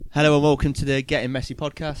Hello and welcome to the Getting Messi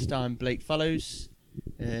podcast. I'm Blake Fallows,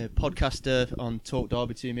 podcaster on Talk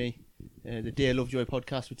Derby to Me, the Dear Lovejoy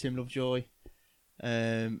podcast with Tim Lovejoy.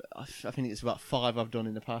 I think it's about 5 I've done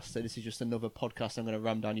in the past, so this is just another podcast I'm going to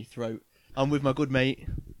ram down your throat. I'm with my good mate,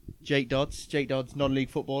 Jake Dodds. Jake Dodds, non-league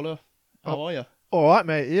footballer. How are you? All right,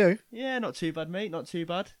 mate. You? Yeah, not too bad, mate. Not too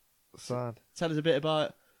bad. Sad. Tell us a bit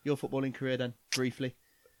about your footballing career then, briefly.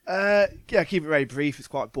 Yeah, keep it very brief. It's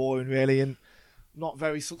quite boring, really, and not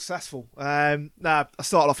very successful. I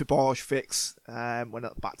started off with Barrage Fix, went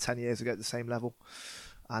up about 10 years ago at the same level,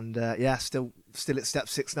 and still at step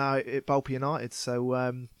 6 now at Bolper United.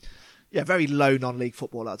 So very low non-league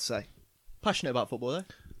football, I'd say. Passionate about football, though?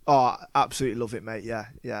 Oh, absolutely love it, mate.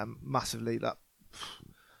 Yeah, massively.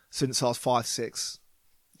 Since I was 5, 6.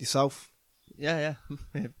 Yourself? Yeah.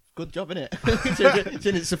 Good job, innit?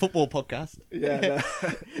 Since it's a football podcast. Yeah.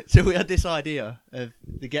 No. So we had this idea of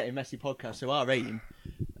the Getting Messi podcast. So our aim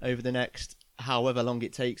over the next however long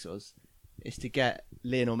it takes us is to get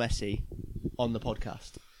Lionel Messi on the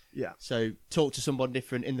podcast. Yeah. So talk to someone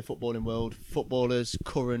different in the footballing world, footballers,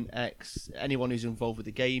 current, ex, anyone who's involved with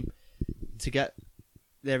the game, to get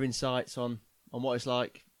their insights on what it's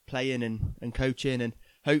like playing and coaching, and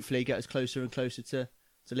hopefully get us closer and closer to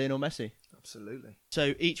Lionel Messi. Absolutely.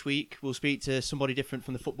 So each week we'll speak to somebody different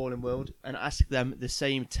from the footballing world and ask them the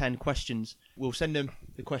same 10 questions. We'll send them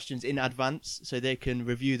the questions in advance so they can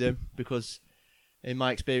review them, because in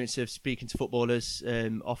my experience of speaking to footballers,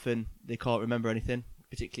 often they can't remember anything,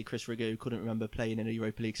 particularly Chris Rigger, who couldn't remember playing in a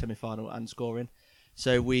Europa League semi-final and scoring.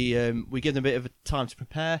 So we give them a bit of time to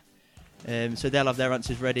prepare, so they'll have their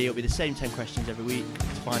answers ready. It'll be the same 10 questions every week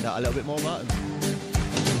to find out a little bit more about them.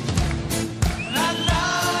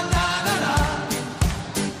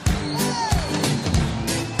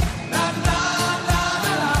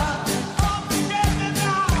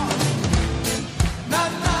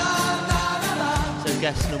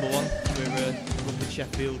 Guest number 1, we're up in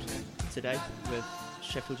Sheffield today with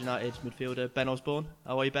Sheffield United midfielder Ben Osborn.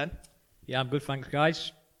 How are you, Ben? Yeah, I'm good, thanks,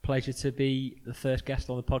 guys. Pleasure to be the first guest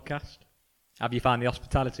on the podcast. Have you found the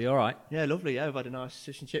hospitality all right? Yeah, lovely. Yeah, we've had a nice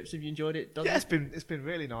fish and chips. Have you enjoyed it? Yeah, it's been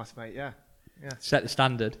really nice, mate. Yeah. Set the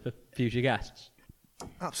standard for future guests.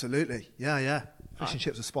 Absolutely. Yeah. Fish and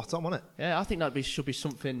chips are spot on, wasn't it? Yeah, I think that should be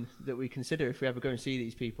something that we consider if we ever go and see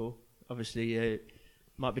these people. Obviously,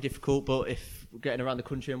 might be difficult, but if we're getting around the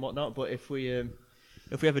country and whatnot, but if we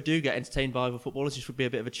ever do get entertained by other footballers, this would be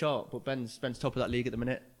a bit of a chart. But Ben's top of that league at the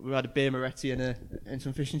minute. We've had a beer Moretti and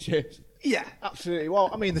some fish and chips. Yeah, absolutely.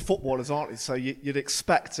 Well, I mean, the footballers aren't they? So you'd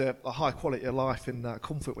expect a high quality of life and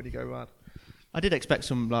comfort when you go around. I did expect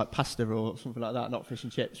some like pasta or something like that, not fish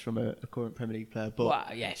and chips from a current Premier League player. But well,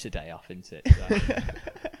 yeah, it's a day off, isn't it?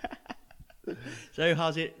 So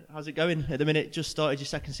how's it going at the minute? Just started your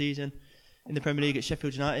second season in the Premier League at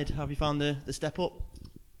Sheffield United. How have you found the step up?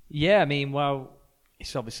 Yeah, I mean, well,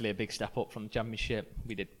 it's obviously a big step up from the Championship.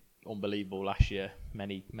 We did unbelievable last year.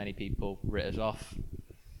 Many people writ us off.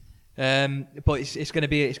 But it's going to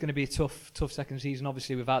be a tough second season.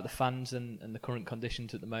 Obviously, without the fans and the current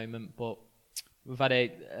conditions at the moment. But we've had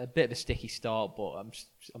a bit of a sticky start. But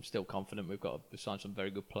I'm still confident. We've signed some very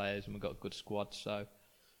good players and we've got a good squad. So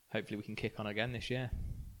hopefully we can kick on again this year.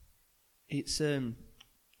 It's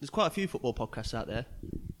there's quite a few football podcasts out there.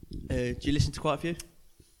 Do you listen to quite a few?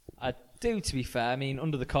 I do, to be fair. I mean,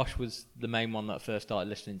 Under the Cosh was the main one that I first started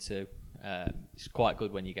listening to. It's quite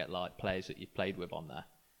good when you get like players that you've played with on there,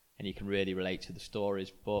 and you can really relate to the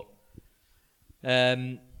stories. But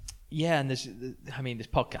and there's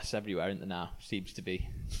podcasts everywhere, isn't there now? Seems to be.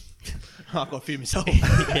 I've got a few myself.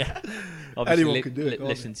 Yeah, obviously anyone can do it.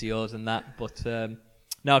 Listen to yours and that, but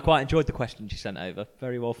no, I quite enjoyed the questions you sent over.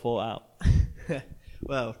 Very well thought out.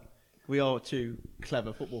 Well, we are two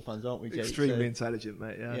clever football fans, aren't we, Jake? Extremely intelligent,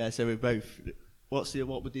 mate. Yeah. So we're both. What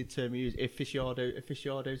would the term you use?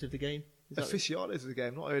 Aficionados of the game. Aficionados of the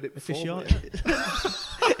game. Not heard it before.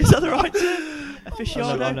 Is that the right term?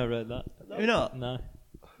 Aficionado. I've never read that. You're not? No.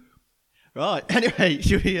 Right. Anyway,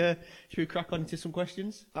 should we crack on into some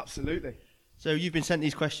questions? Absolutely. So you've been sent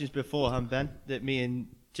these questions beforehand, Ben, that me and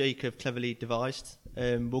Jake have cleverly devised.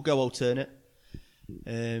 We'll go alternate,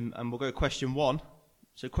 and we'll go question 1.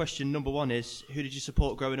 So question number 1 is, who did you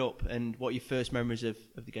support growing up and what are your first memories of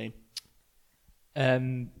the game?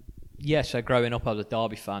 So growing up I was a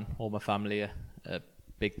Derby fan. All my family are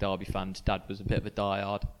big Derby fans. Dad was a bit of a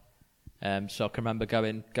diehard. So I can remember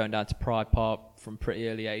going down to Pride Park from a pretty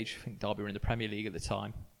early age. I think Derby were in the Premier League at the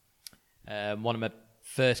time. One of my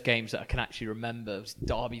first games that I can actually remember was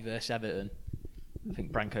Derby versus Everton. I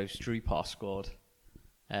think Branko Strupar scored.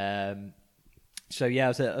 I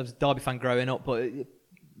was a Derby fan growing up, but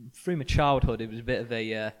through my childhood, it was a bit of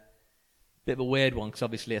a weird one because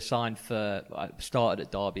obviously I started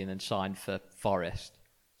at Derby and then signed for Forest.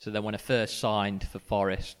 So then when I first signed for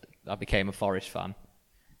Forest, I became a Forest fan.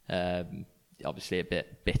 Obviously a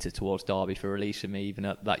bit bitter towards Derby for releasing me even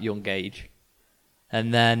at that young age.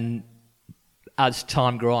 And then as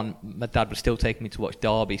time grew on, my dad was still taking me to watch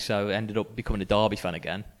Derby, so I ended up becoming a Derby fan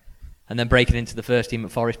again. And then breaking into the first team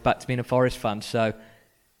at Forest, back to being a Forest fan. So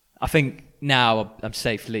I think now I'm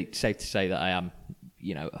safe to say that I am,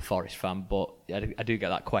 a Forest fan. But I do get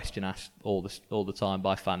that question asked all the time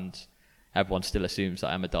by fans. Everyone still assumes that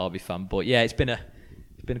I'm a Derby fan. But yeah, it's been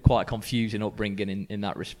quite a confusing upbringing in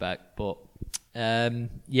that respect. But and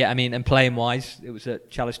playing wise, it was at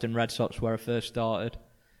Charleston Red Sox where I first started.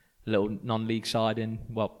 A little non-league side in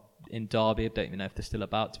Derby. I don't even know if they're still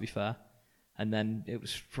about, to be fair. And then it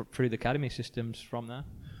was through the academy systems from there.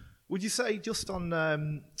 Would you say just on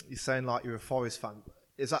you're saying like you're a Forest fan?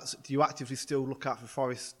 Do you actively still look out for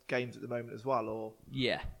Forest games at the moment as well, or?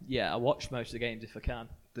 Yeah. I watch most of the games if I can.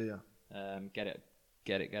 Do you? Get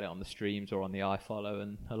it on the streams or on the iFollow,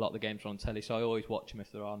 and a lot of the games are on telly, so I always watch them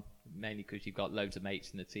if they're on. Mainly because you've got loads of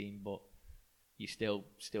mates in the team, but you still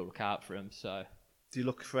look out for them. So. Do you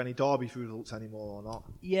look for any Derby results anymore or not?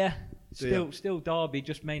 Yeah, still Derby,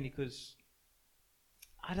 just mainly because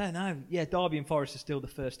I don't know. Yeah, Derby and Forest are still the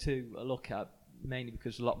first two I look at, mainly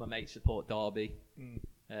because a lot of my mates support Derby.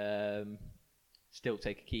 Still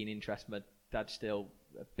take a keen interest. My dad's still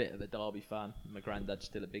a bit of a Derby fan. My granddad's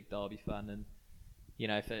still a big Derby fan, and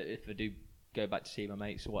if I do go back to see my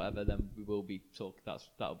mates or whatever, then we will be talking.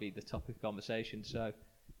 That'll be the topic of conversation. So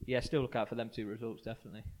yeah, still look out for them two results,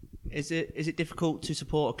 definitely. Is it difficult to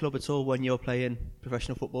support a club at all when you're playing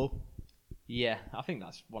professional football? Yeah, I think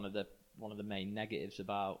that's one of the main negatives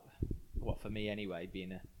about, for me anyway,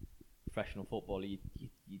 being a professional footballer. You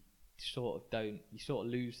sort of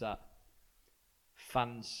lose that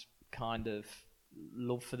fans kind of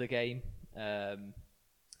love for the game.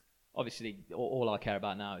 Obviously, all I care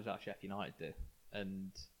about now is how Sheffield United do,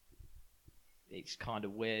 and it's kind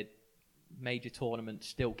of weird. Major tournaments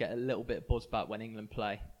still get a little bit of buzz back when England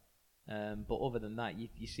play, but other than that,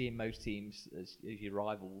 you see in most teams as your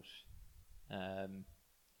rivals.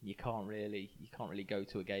 You can't really go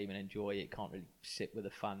to a game and enjoy it. Can't really sit with the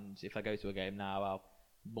fans. If I go to a game now, I'll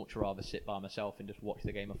much rather sit by myself and just watch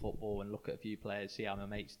the game of football and look at a few players, see how my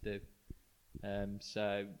mates do.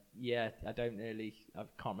 So yeah, I can't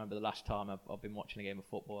remember the last time I've been watching a game of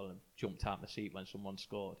football and jumped out my seat when someone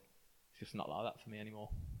scored. It's just not like that for me anymore.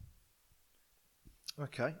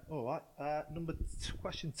 Okay, all right.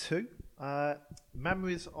 Question 2.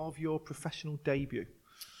 Memories of your professional debut.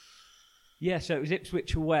 Yeah, so it was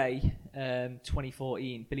Ipswich away,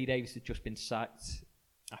 2014. Billy Davies had just been sacked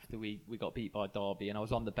after we got beat by Derby, and I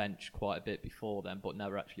was on the bench quite a bit before then, but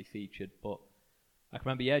never actually featured. But I can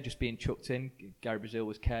remember, just being chucked in. Gary Brazil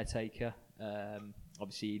was caretaker.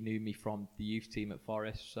 Obviously, he knew me from the youth team at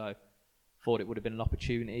Forest, so thought it would have been an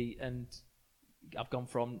opportunity. And I've gone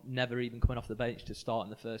from never even coming off the bench to starting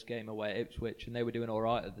the first game away at Ipswich, and they were doing all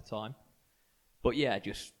right at the time. But yeah,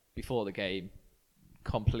 just before the game,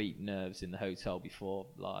 complete nerves in the hotel before,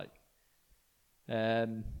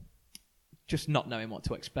 just not knowing what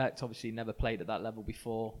to expect. Obviously, never played at that level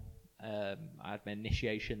before. I had my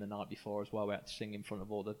initiation the night before as well. We had to sing in front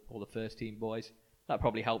of all the first team boys. That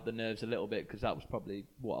probably helped the nerves a little bit because that was probably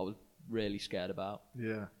what I was really scared about.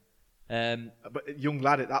 Yeah. But young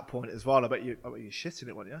lad at that point as well. I bet you're shitting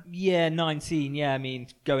it, weren't you? Yeah, 19. Yeah, I mean,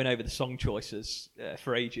 going over the song choices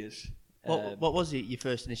for ages. What was it? Your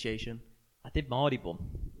first initiation? I did Mardy Bum,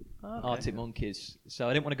 Arctic Monkeys. So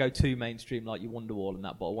I didn't want to go too mainstream like your Wonderwall and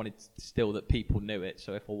that, but I wanted still that people knew it.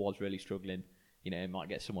 So if I was really struggling, it might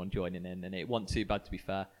get someone joining in, and it wasn't too bad, to be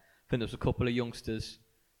fair. I think there was a couple of youngsters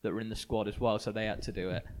that were in the squad as well, so they had to do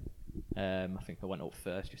it. I think I went up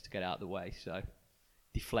first just to get out of the way, so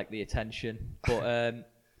deflect the attention. But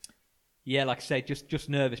yeah, like I say, just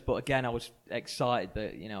nervous. But again, I was excited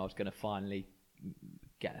that I was going to finally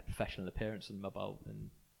get a professional appearance on my belt, and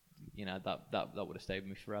that would have stayed with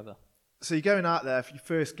me forever. So you're going out there for your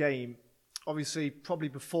first game. Obviously, probably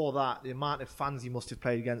before that, the amount of fans you must have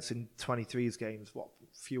played against in 23's games, a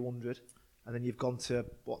few hundred, and then you've gone to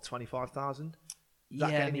 25,000. Is that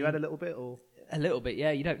getting your head a little bit, or? A little bit, yeah.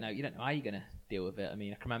 You don't know how you're going to deal with it. I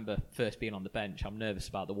mean, I can remember first being on the bench. I'm nervous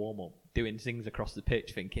about the warm up, doing things across the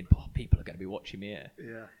pitch, thinking, people are going to be watching me here.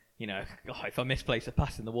 Yeah. If I misplace a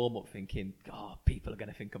pass in the warm up, thinking, people are going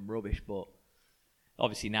to think I'm rubbish. But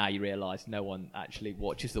obviously now you realise no one actually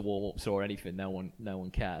watches the warm ups or anything. No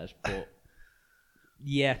one cares. But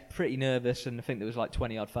yeah, pretty nervous, and I think there was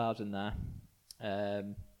 20,000 there.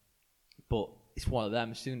 But it's one of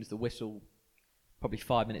them. As soon as the whistle, probably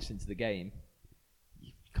 5 minutes into the game,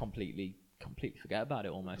 you completely forget about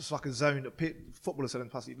it almost. It's like a zone. Footballers said in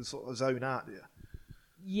the past, you can sort of zone out, do you?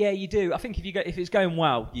 Yeah, you do. I think if it's going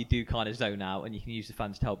well, you do kind of zone out, and you can use the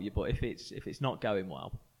fans to help you. But if it's not going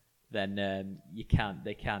well, then they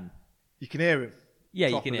can. You can hear him. Yeah,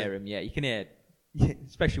 properly. you can hear him. Yeah, you can hear,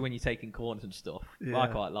 especially when you're taking corners and stuff. Yeah. I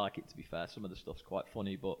quite like it, to be fair. Some of the stuff's quite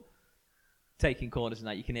funny, but taking corners and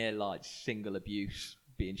that, you can hear like single abuse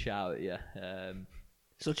being shouted at you.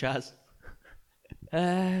 Such as?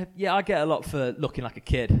 Yeah, I get a lot for looking like a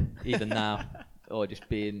kid, even now, or just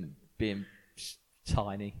being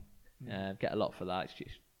tiny. Get a lot for that. It's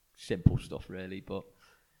just simple stuff, really. But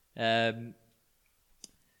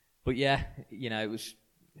yeah, it was,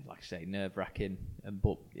 like I say, nerve-wracking,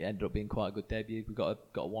 but it ended up being quite a good debut. We got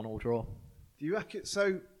a 1-1 draw. Do you reckon?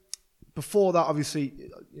 So before that,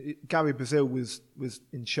 obviously, Gary Brazil was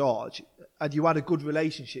in charge. Had you had a good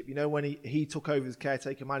relationship? When he took over as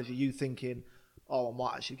caretaker manager, you thinking, "Oh, I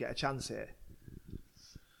might actually get a chance here."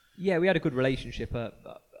 Yeah, we had a good relationship.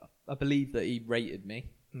 I believe that he rated me,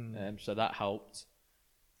 so that helped.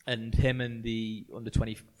 And him and the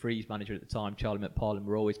under-23s manager at the time, Charlie McParlin,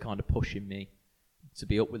 were always kind of pushing me to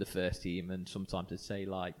be up with the first team, and sometimes to say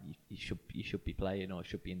like you should be playing or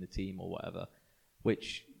should be in the team or whatever,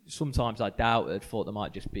 which sometimes I doubted. Thought they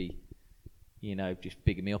might just be, just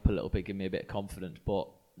bigging me up a little bit, giving me a bit of confidence. But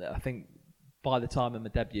I think by the time of my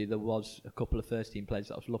debut, there was a couple of first team players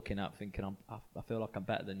that I was looking at, thinking I feel like I'm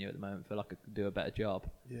better than you at the moment. I feel like I could do a better job.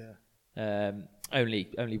 Yeah.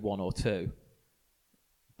 Only one or two,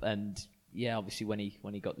 and yeah, obviously when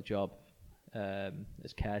he got the job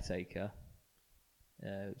as caretaker.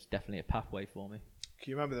 It was definitely a pathway for me. Can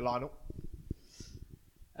you remember the lineup?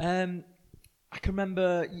 I can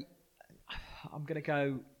remember. I'm going to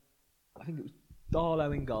go. I think it was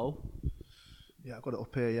Darlow in goal. Yeah, I've got it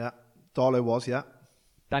up here. Yeah, Darlow was. Yeah.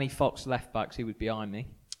 Danny Fox left back, so he was behind me.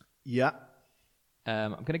 Yeah.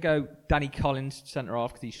 I'm going to go Danny Collins centre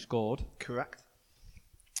half because he scored. Correct.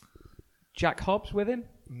 Jack Hobbs with him.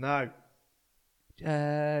 No.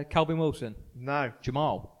 Calvin Wilson. No.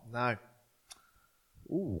 Jamal. No.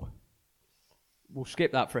 Ooh. We'll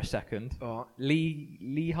skip that for a second. All right.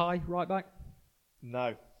 Lehigh, right back?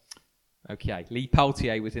 No. Okay. Lee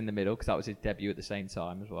Peltier was in the middle because that was his debut at the same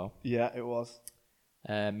time as well. Yeah, it was.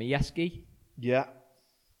 Majewski. Yeah.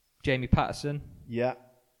 Jamie Patterson. Yeah.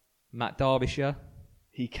 Matt Derbyshire.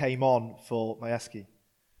 He came on for Majewski.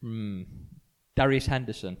 Darius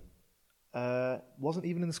Henderson. Wasn't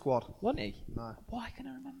even in the squad. Wasn't he? No. Why can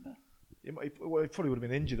I remember? He probably would have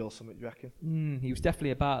been injured or something, do you reckon? He was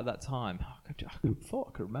definitely about at that time. I thought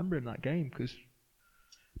I could remember him that game because...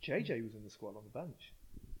 JJ was in the squad on the bench.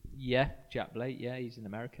 Yeah, Jack Blake. Yeah, he's in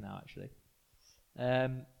America now, actually.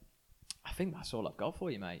 I think that's all I've got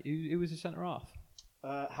for you, mate. Who was the centre half?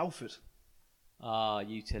 Halford.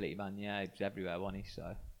 Utility man. Yeah, he was everywhere, wasn't he?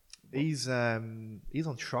 So he's on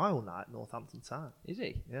trial now at Northampton Town. Is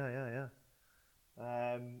he? Yeah.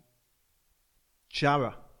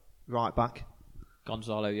 Jara, right back.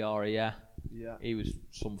 Gonzalo Yara. Yeah. He was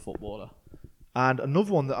some footballer. And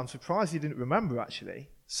another one that I'm surprised you didn't remember, actually,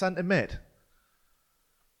 centre mid.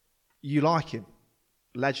 You like him?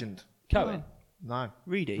 Legend. Cohen. No.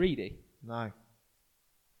 Reedy. No.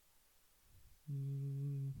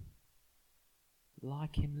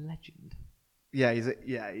 Like him, legend. Yeah,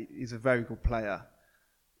 he's a very good player.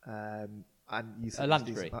 And you said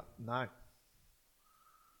Lansbury. No.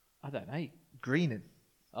 I don't know. Greening.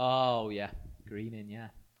 Oh yeah, Greening. Yeah,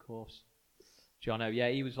 of course. Jono. Yeah,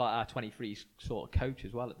 he was like our 23 sort of coach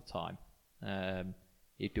as well at the time.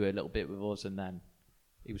 He'd do a little bit with us, and then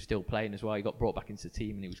he was still playing as well. He got brought back into the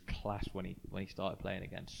team, and he was class when he started playing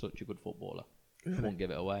again. Such a good footballer. Really? Won't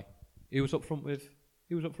give it away. Who was up front?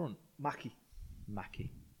 Mackie.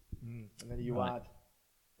 And then you Right. had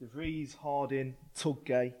De Vries, Harding,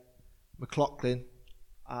 Tudgay, McLaughlin,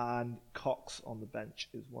 and Cox on the bench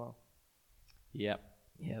as well. Yep.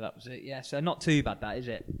 Yeah, that was it. Yeah, so not too bad, that is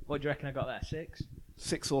it. What do you reckon I got there? 6?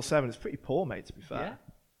 6 or 7. It's pretty poor, mate, to be fair.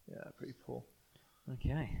 Yeah, pretty poor.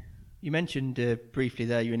 Okay. You mentioned briefly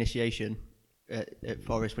there your initiation at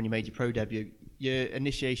Forest when you made your pro debut. Your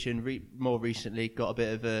initiation more recently got a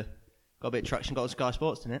bit of traction. Got on Sky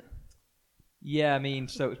Sports, didn't it? Yeah, I mean,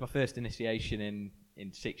 so it was my first initiation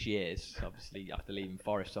in 6 years. Obviously, after leaving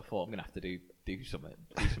Forest, I thought I'm going to have to do something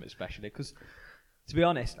special. Because, to be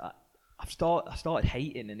honest, I started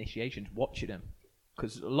hating initiations, watching them.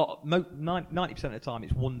 Because 90% of the time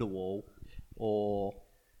it's Wonderwall or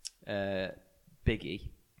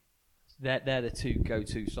Biggie. They're the two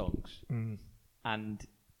go-to songs. And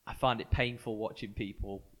I find it painful watching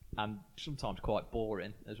people and sometimes quite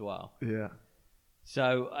boring as well. Yeah.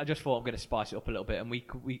 So I just thought I'm going to spice it up a little bit, and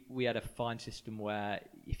we had a fine system where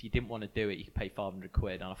if you didn't want to do it, you could pay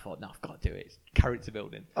 £500, and I thought, no, I've got to do it. It's character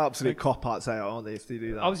building. Absolute cop-outs, aren't they, if they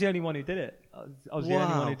do that? I was the only one who did it. I was the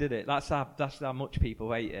only one who did it. That's how much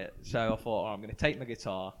people hate it. So I thought, I'm going to take my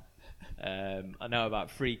guitar. I know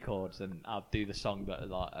about 3 chords, and I'll do the song that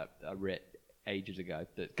I writ ages ago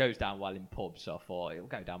that goes down well in pubs. So I thought it'll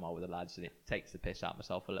go down well with the lads, and it takes the piss out of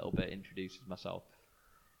myself a little bit, introduces myself.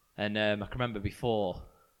 And I can remember before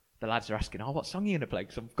the lads are asking, "Oh, what song are you gonna play?"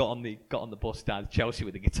 Because I've got on the bus down to Chelsea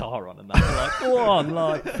with the guitar on, and they're like, "Go on,"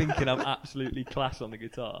 like thinking I'm absolutely class on the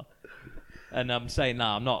guitar. And I'm saying, "No,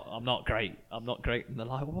 I'm not great. I'm not great." And they're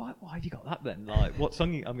like, "Why have you got that then? Like, what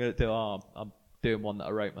song I'm gonna do?" "Oh, I'm doing one that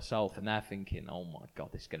I wrote myself." And they're thinking, "Oh my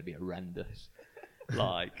god, this is gonna be horrendous."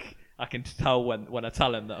 Like, I can tell when I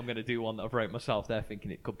tell them that I'm going to do one that I've wrote myself, they're thinking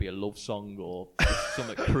it could be a love song or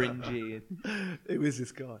something cringy. Who is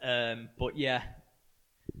this guy? But yeah,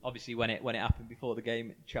 obviously when it happened before the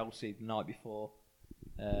game at Chelsea the night before,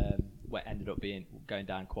 what ended up going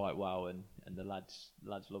down quite well, and the lads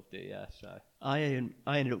loved it. Yeah, so I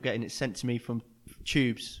ended up getting it sent to me from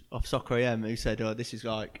Tubes off Soccer AM, who said, "Oh, this is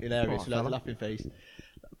like hilarious," with a laughing face.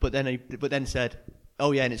 But then said,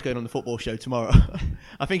 "Oh yeah, and it's going on the football show tomorrow."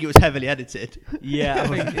 I think it was heavily edited. Yeah, I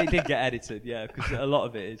think it did get edited. Yeah, because a lot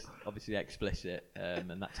of it is obviously explicit, and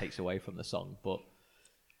that takes away from the song. But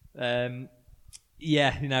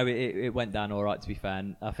yeah, it went down all right. To be fair,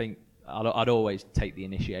 and I think I'd always take the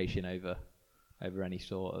initiation over any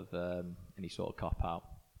sort of cop out.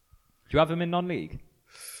 Do you have them in non-league?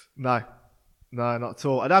 No, not at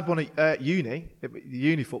all. I'd had one at uni, the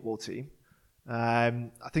uni football team. I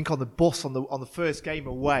think on the bus on the first game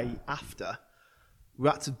away after, we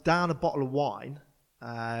had to down a bottle of wine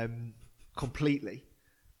completely,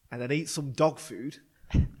 and then eat some dog food.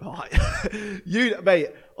 Right,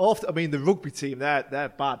 mate. The rugby team,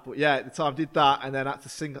 they're bad, but yeah, at the time did that, and then had to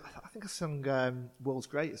sing. I think I sung "World's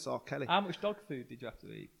Greatest" R. Kelly. How much dog food did you have to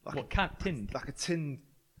eat? Tinned? Like a tinned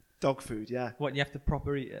dog food, yeah. What, and you have to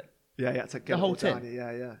proper eat it? Yeah, you had to get the whole tin. tin.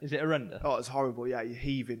 Yeah. Is it horrendous? Oh, it's horrible. Yeah, you're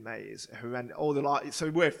heaving, mate. It's horrendous. All the so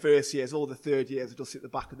we're first years. All the third years would just sit at the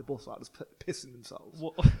back of the bus, like just pissing themselves.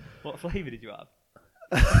 What flavour did you have?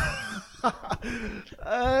 I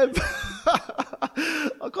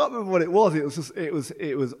can't remember what it was. It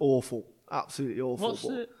was awful, absolutely awful. What's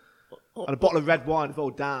it? And a bottle of red wine of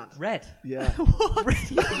old Dan. Red? Yeah. What? And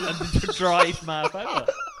the driest mouth ever.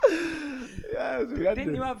 Yeah, it was horrendous.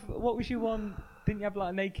 Didn't you have? What was your one? Didn't you have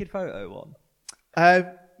like a naked photo one?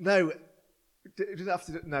 No. Didn't have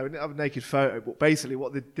to. No, we didn't have a naked photo. But basically,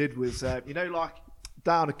 what they did was, like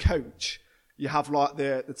down a coach, you have like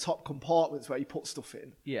the top compartments where you put stuff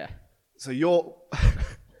in. Yeah. So you're,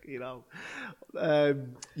 you're on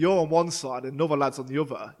one side and another lad's on the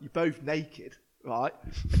other. You're both naked, right?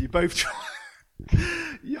 And you both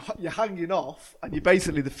you're hanging off, and you're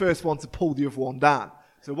basically the first one to pull the other one down.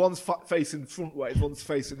 So one's facing the front way, one's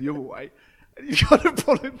facing the other way, and you've got to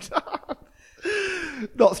pull him down.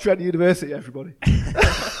 Not Trent University, everybody.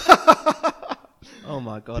 Oh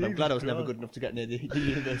my God, I'm glad I was never good enough to get near the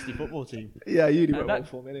university football team. Yeah, uni went well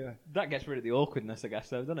for me anyway. That gets rid of the awkwardness, I guess,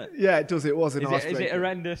 though, doesn't it? Yeah, it does. It was a nice Is it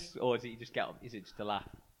horrendous, or is it just a laugh?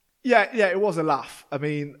 Yeah, it was a laugh. I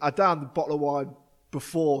mean, I downed the bottle of wine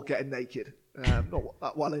before getting naked. Not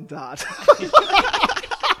that well in dad.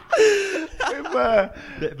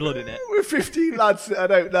 Bit of blood in it. With 15 lads that I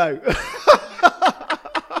don't know.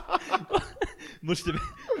 Must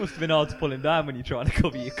have been hard to pull him down when you're trying to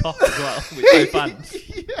cover your cough as well with both hands.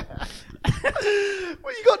 Yeah.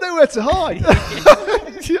 Well, you got nowhere to hide. Do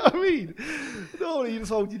you know what I mean? Normally you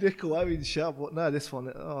just hold your nickel, shut. But no, this one,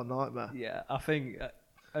 nightmare. Yeah, I think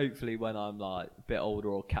hopefully when I'm like a bit older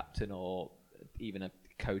or captain or even a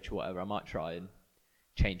coach or whatever, I might try and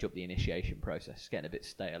change up the initiation process. It's getting a bit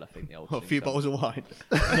stale, I think. The old a few bottles of wine.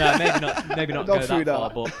 No, maybe not go that far,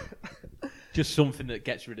 out. but just something that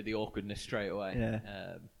gets rid of the awkwardness straight away. Yeah.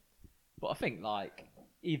 But I think like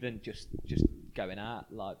even just going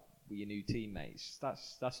out like with your new teammates,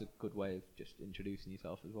 that's a good way of just introducing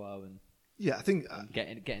yourself as well, and yeah, I think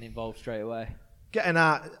getting involved straight away. Getting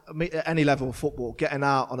out at any level of football, getting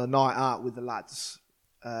out on a night out with the lads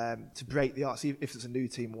to break the ice, if it's a new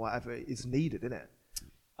team or whatever, is needed, isn't it?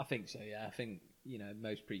 I think so. Yeah, I think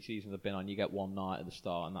most pre-seasons I've been on, you get one night at the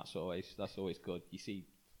start, and that's always good.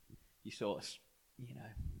 You sort of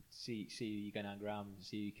see you going down ground and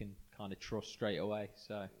see you can kind of trust straight away.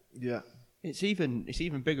 So yeah, It's even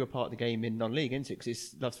bigger part of the game in non-league, isn't it? Because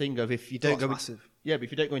it's the thing of if you don't go, massive. Yeah, but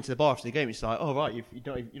if you don't go into the bar after the game, it's like, oh right, you're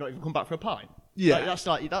not even come back for a pint. Yeah,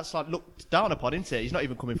 like, that's like looked down upon, isn't it? He's not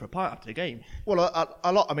even coming for a pint after the game. Well,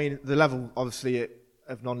 a lot. I mean, the level obviously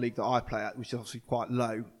of non-league that I play at, which is obviously quite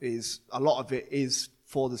low, is a lot of it is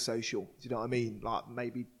for the social. Do you know what I mean? Like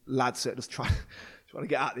maybe lads that are just trying to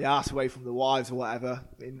get out the arse away from the wives or whatever.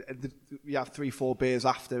 I mean, you have 3-4 beers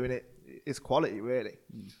after, and it's quality really.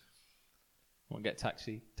 Want to get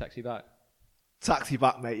taxi back? Taxi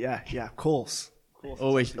back, mate. Yeah, of course.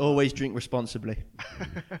 Always drink responsibly.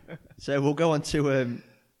 So we'll go on to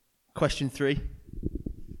question 3.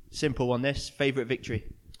 Simple one. This favourite victory.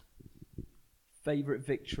 Favourite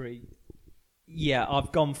victory? Yeah,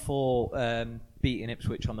 I've gone for beating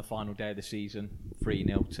Ipswich on the final day of the season,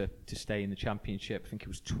 3-0 to stay in the Championship. I think it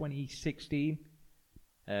was 2016.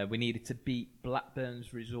 We needed to beat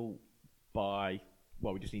Blackburn's result by...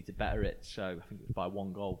 Well, we just need to better it, so I think it was by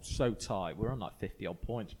 1 goal. So tight. We're on like 50-odd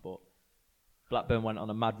points, but Blackburn went on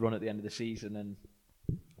a mad run at the end of the season, and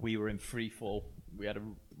we were in free fall. We had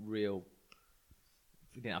we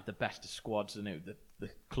didn't have the best of squads, and the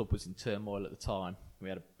club was in turmoil at the time. We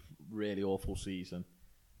had a really awful season.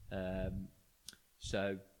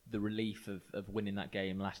 So the relief of winning that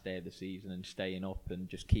game last day of the season and staying up and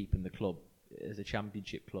just keeping the club as a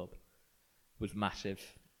Championship club was massive,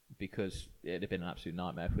 because it'd have been an absolute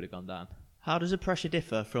nightmare if we'd have gone down. How does the pressure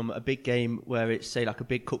differ from a big game where it's, say, like a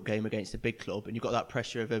big cup game against a big club, and you've got that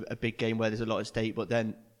pressure of a big game where there's a lot at stake, but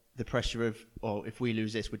then the pressure of, oh, if we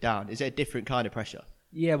lose this, we're down? Is it a different kind of pressure?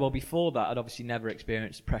 Yeah, well, before that, I'd obviously never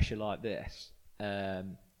experienced pressure like this.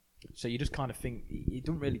 So you just kind of think, you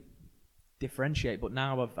don't really differentiate, but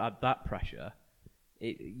now I've had that pressure,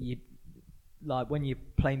 like when you're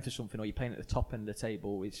playing for something or you're playing at the top end of the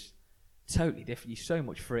table, it's totally different. You're so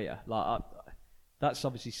much freer. That's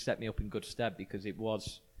obviously set me up in good stead, because it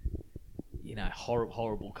was,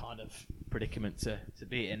 horrible kind of predicament to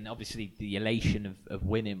be in. Obviously, the elation of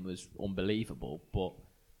winning was unbelievable, but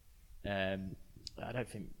I don't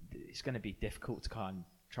think it's going to be difficult to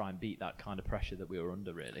try and beat that kind of pressure that we were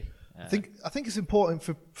under, really. I think it's important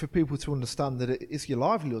for people to understand that it's your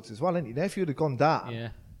livelihoods as well, isn't it? If you'd have gone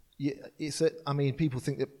down, people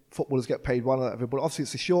think that footballers get paid well, whatever, but obviously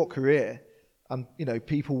it's a short career, and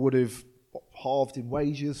people would have halved in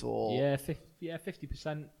wages or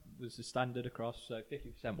 50% was the standard across, so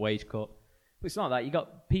 50% wage cut. But it's not that. You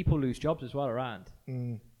got people lose jobs as well around.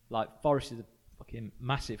 Like Forest is a fucking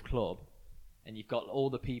massive club, and you've got all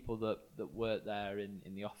the people that work there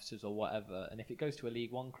in the offices or whatever. And if it goes to a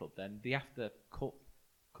League One club, then they have to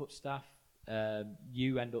cut staff.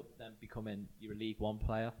 You end up then becoming you're a League One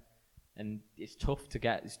player, and it's tough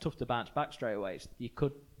to bounce back straight away.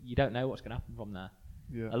 You don't know what's going to happen from there.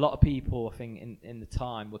 Yeah. A lot of people, I think, in the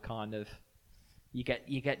time were kind of you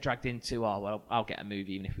get dragged into, oh well, I'll get a move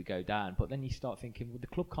even if we go down. But then you start thinking, well, the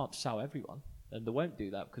club can't sell everyone, and they won't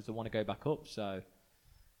do that because they want to go back up. So,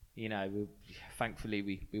 thankfully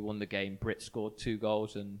we won the game. Britt scored 2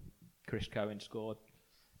 goals and Chris Cohen scored.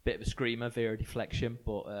 Bit of a screamer via a deflection,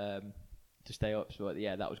 but to stay up. So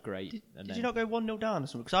yeah, that was great. Did you not go 1-0 down or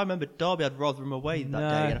something? Because I remember Derby had Rotherham away that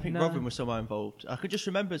day, and I think Rotherham was somewhere involved. I could just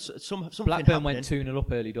remember something Blackburn happening. went 2-0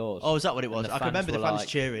 up early doors. Oh, is that what it was? I can remember the fans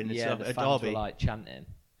cheering. Yeah, the fans Derby were like chanting.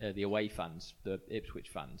 The away fans, the Ipswich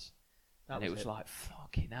fans, and it was like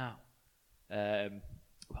fucking hell.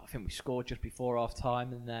 I think we scored just before half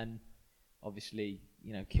time, and then obviously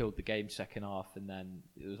killed the game second half, and then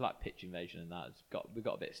it was like pitch invasion, and we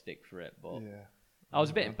got a bit of stick for it, but. Yeah. I was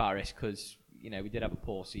a bit embarrassed because, we did have a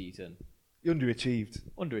poor season. You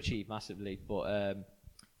underachieved massively, but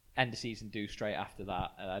end of season due straight after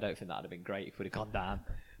that. I don't think that would have been great if we'd have gone down.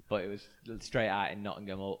 But it was straight out in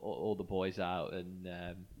Nottingham, all the boys out and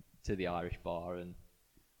to the Irish bar, and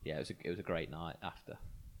yeah, it was a great night after.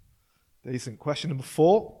 Decent. Question number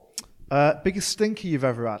 4: biggest stinker you've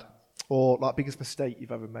ever had, or like biggest mistake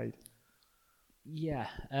you've ever made? Yeah,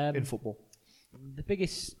 in football. The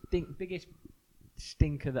biggest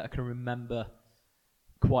stinker that I can remember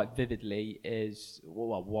quite vividly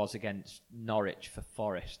was against Norwich for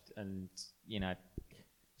Forest, and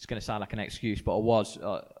it's going to sound like an excuse, but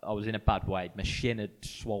I was in a bad way. My shin had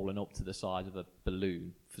swollen up to the size of a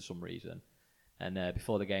balloon for some reason, and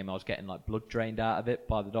before the game I was getting like blood drained out of it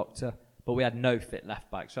by the doctor, but we had no fit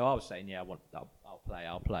left back, so I was saying I'll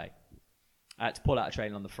play. I had to pull out of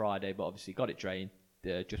training on the Friday, but obviously got it drained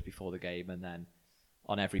just before the game, and then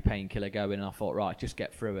on every painkiller going, and I thought, right, just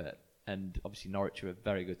get through it. And obviously Norwich are a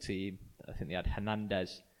very good team. I think they had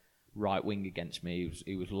Hernandez right wing against me.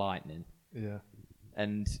 He was lightning. Yeah.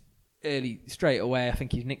 And early straight away. I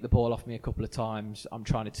think he's nicked the ball off me a couple of times. I'm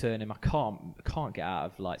trying to turn him. I can't get out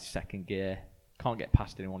of like second gear. Can't get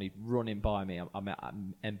past anyone. He's running by me.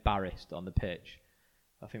 I'm embarrassed on the pitch.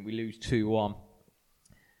 I think we lose 2-1.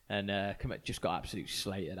 And just got absolutely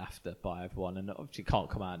slated after by everyone. And obviously can't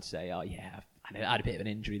come out and say, oh yeah, I had a bit of an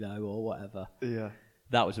injury though, or whatever. Yeah.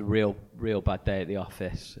 That was a real bad day at the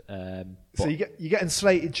office. So you're getting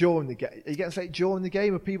slated during the game. Are you getting slated during the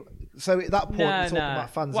game? Or people? So at that point, you're talking about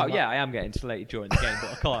fans. Well, yeah, I am getting slated during the game,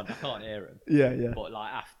 but I can't hear them. Yeah. But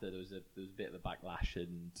like after, there was a bit of a backlash,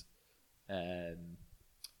 and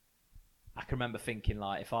I can remember thinking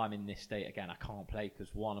like, if I'm in this state again, I can't play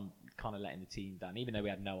because one, I'm kind of letting the team down, even though we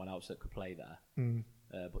had no one else that could play there.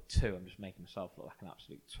 But two, I'm just making myself look like an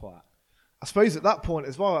absolute twat. I suppose at that point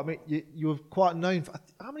as well, I mean, you were quite known for...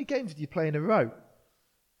 How many games did you play in a row?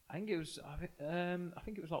 I think it was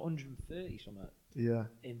like 130 something. Yeah.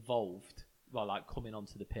 Involved, well, like coming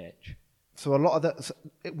onto the pitch. So a lot of that,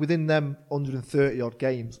 within them 130 odd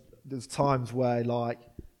games, there's times where like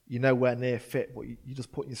you're nowhere near fit, but you're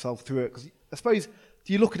just putting yourself through it. Because I suppose,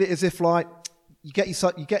 do you look at it as if like you get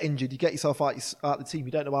injured, you get yourself out the team,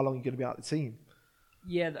 you don't know how long you're going to be out the team?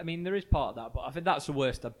 Yeah, I mean, there is part of that, but I think that's the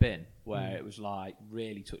worst I've been, where it was like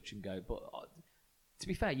really touch and go. But to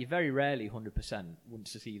be fair, you're very rarely 100%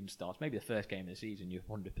 once the season starts. Maybe the first game of the season, you're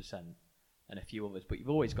 100% and a few others, but you've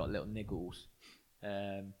always got little niggles.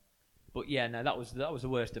 But yeah, no, that was the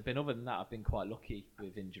worst I've been. Other than that, I've been quite lucky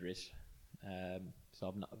with injuries. So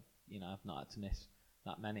I've not had to miss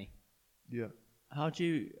that many. Yeah. How do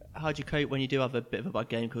you cope when you do have a bit of a bad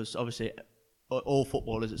game? Because obviously, all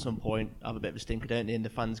footballers at some point have a bit of a stinker, don't they? And the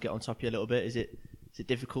fans get on top of you a little bit. Is it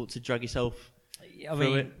difficult to drag yourself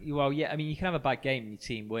through it? Well, yeah. I mean, you can have a bad game and your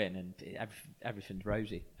team win, and everything's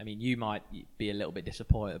rosy. I mean, you might be a little bit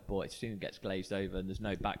disappointed, but it soon gets glazed over, and there's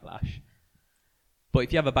no backlash. But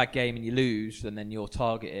if you have a bad game and you lose, and then you're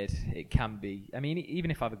targeted, it can be. I mean,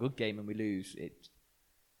 even if I have a good game and we lose,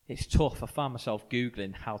 it's tough. I found myself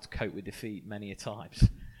Googling how to cope with defeat many a times,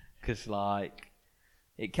 because like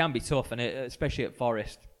it can be tough, and especially at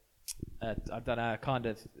Forest. I don't know. I kind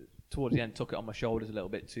of towards the end took it on my shoulders a little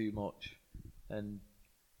bit too much, and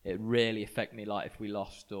it really affected me. Like if we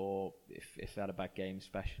lost or if I had a bad game,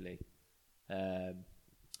 especially.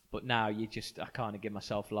 But now I kind of give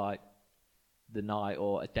myself like the night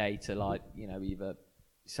or a day to like either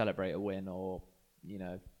celebrate a win or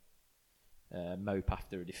mope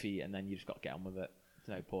after a defeat, and then you just got to get on with it.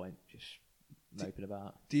 There's no point just moping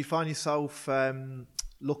about. Do you find yourself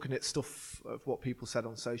looking at stuff of what people said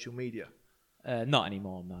on social media? Not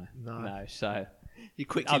anymore, no. So you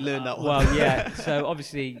quickly learn that one. Well, yeah. So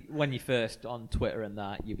obviously, when you first on Twitter and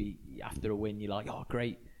that, you be after a win, you're like, oh,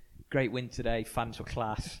 great win today, fans were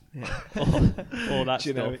class, all that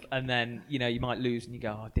stuff. And then you might lose, and you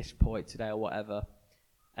go, oh, disappointed today or whatever.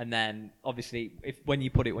 And then obviously, when you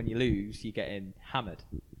put it when you lose, you're getting hammered.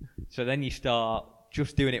 So then you start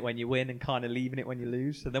just doing it when you win and kind of leaving it when you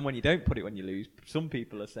lose. So then when you don't put it when you lose, some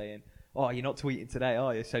people are saying, oh, you're not tweeting today,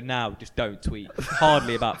 are you? So now just don't tweet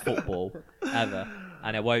hardly about football ever.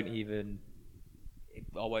 And I won't even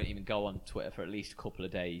go on Twitter for at least a couple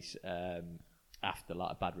of days after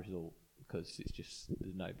like a bad result, because it's just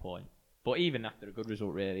there's no point. But even after a good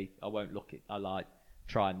result, really, I won't look at. I like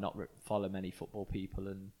try and not follow many football people,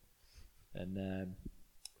 and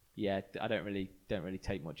yeah, I don't really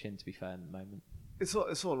take much in, to be fair, at the moment. It's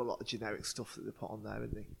all a lot of generic stuff that they put on there,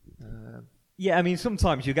 isn't it? Yeah, I mean,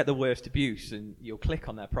 sometimes you get the worst abuse, and you'll click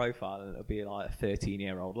on their profile, and it'll be like a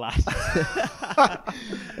 13-year-old lad,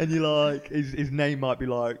 and you're like, his name might be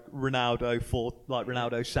like Ronaldo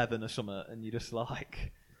 7 or something, and you're just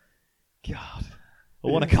like, God, I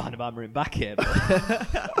want to kind of hammer him back here,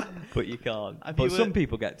 but you can't. But some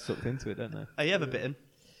people get sucked into it, don't they? Are you ever bitten?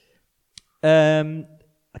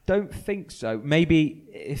 I don't think so. Maybe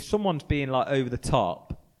if someone's being like over the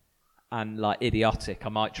top and like idiotic, I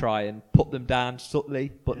might try and put them down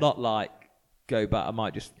subtly, but not like go back. I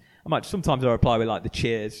might sometimes I reply with like the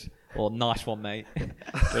cheers or nice one, mate,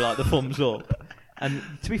 with like the thumbs up. And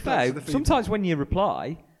to be fair, sometimes when you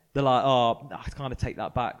reply, they're like, oh, I kind of take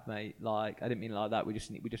that back, mate. Like I didn't mean it like that. We just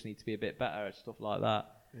need to be a bit better and stuff like that.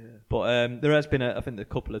 Yeah. But there has been I think a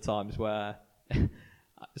couple of times where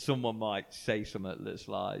someone might say something that's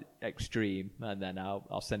like extreme, and then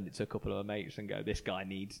I'll send it to a couple of my mates and go, this guy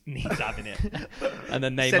needs having it, and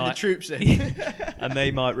then they send the troops in, and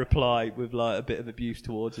they might reply with like a bit of abuse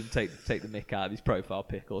towards him, take the mick out of his profile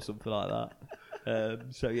pic or something like that.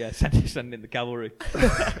 So yeah, send in the cavalry.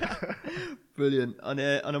 Brilliant. On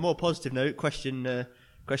a more positive note, question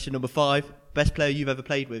number 5: best player you've ever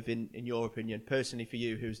played with, in your opinion, personally for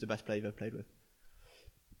you, who's the best player you've ever played with?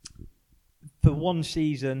 For one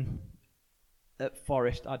season at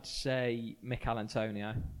Forest, I'd say Mikel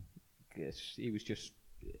Antonio. He was just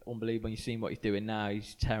unbelievable. You've seen what he's doing now.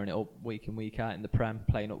 He's tearing it up week in, week out in the Prem,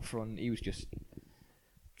 playing up front. He was just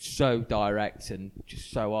so direct and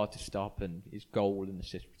just so hard to stop. And his goal and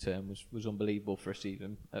assist return was unbelievable for a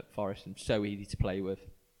season at Forest and so easy to play with.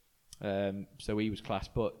 So he was class.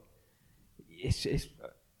 But it's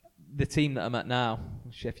the team that I'm at now,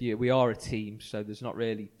 Sheffield. We are a team, so there's not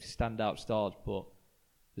really standout stars, but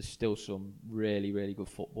there's still some really, really good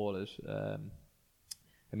footballers. I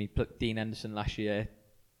mean, Dean Henderson last year,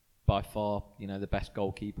 by far, the best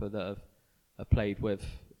goalkeeper that I've played with.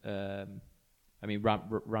 I mean,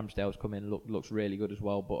 Ramsdale's come in, looks really good as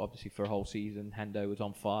well, but obviously for a whole season, Hendo was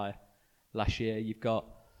on fire last year. You've got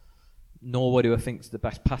Norwood, who I think is the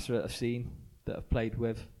best passer that I've seen, that I've played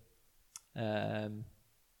with. And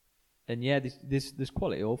yeah, there's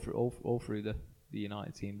quality all through the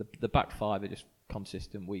United team. The back five are just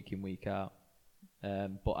consistent week in, week out.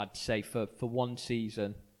 But I'd say for one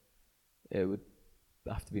season, it would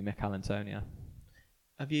have to be Mikel Antonio.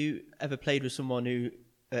 Have you ever played with someone who,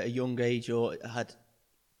 at a young age, or had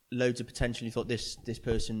loads of potential, you thought this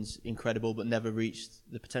person's incredible, but never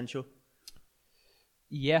reached the potential?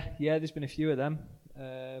 Yeah, there's been a few of them.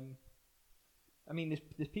 I mean,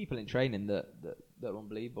 there's people in training that are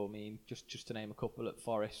unbelievable. I mean, just to name a couple at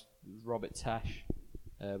Forest, Robert Tash.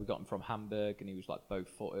 We got him from Hamburg, and he was like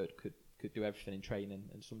bow-footed, could do everything in training,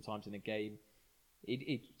 and sometimes in a game,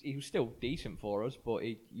 he was still decent for us, but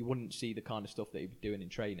you wouldn't see the kind of stuff that he'd be doing in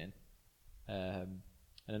training. And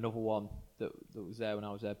another one that was there when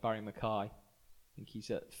I was there, Barry Mackay. I think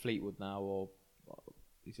he's at Fleetwood now, or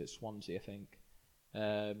he's at Swansea, I think.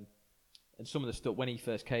 And some of the stuff, when he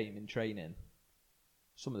first came in training,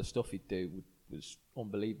 some of the stuff he'd do was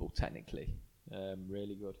unbelievable technically,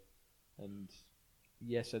 really good. And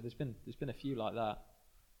yeah, so there's been a few like that.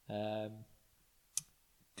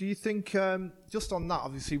 Do you think, just on that,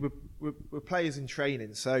 obviously we're players in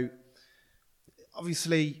training, so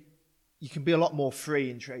obviously you can be a lot more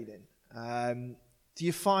free in training. Do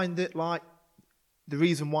you find that, like, the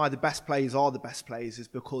reason why the best players are the best players is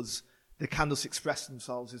because they can just express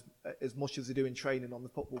themselves as much as they do in training on the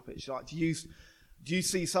football pitch? Like, do you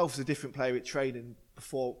see yourself as a different player at training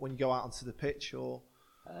before when you go out onto the pitch, or?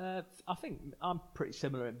 I think I'm pretty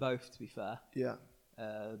similar in both, to be fair. Yeah.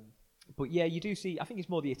 But yeah, you do see. I think it's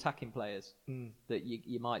more the attacking players that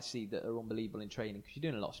you might see that are unbelievable in training, because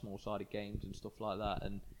you're doing a lot of small-sided games and stuff like that.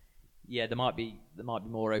 And yeah, they might be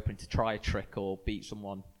more open to try a trick or beat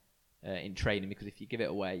someone in training, because if you give it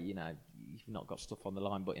away, you've not got stuff on the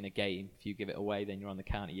line. But in a game, if you give it away, then you're on the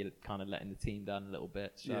counter. You're kind of letting the team down a little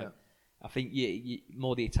bit. So yeah. I think you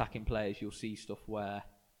more the attacking players, you'll see stuff where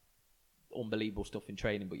unbelievable stuff in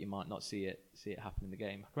training, but you might not see it happen in the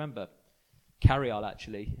game. I remember Carrial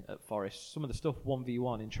actually at Forest, some of the stuff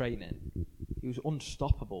 1v1 in training, he was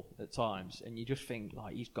unstoppable at times, and you just think,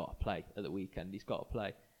 like, he's got to play at the weekend, he's got to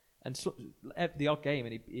play. And so, the odd game,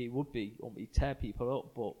 and he'd tear people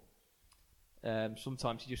up, but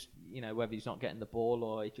sometimes you just, whether he's not getting the ball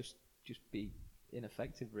or he just be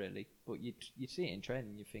ineffective really. But you see it in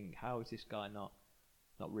training, you think, how is this guy not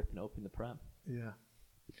ripping it up in the Prem? Yeah.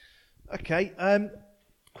 Okay.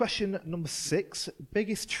 Question number 6: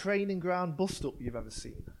 biggest training ground bust-up you've ever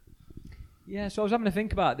seen? Yeah, so I was having to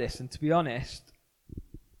think about this, and to be honest,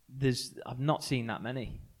 I've not seen that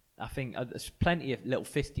many. I think there's plenty of little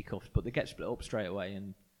fisticuffs, but they get split up straight away,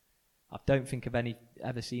 and I don't think I've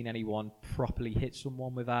ever seen anyone properly hit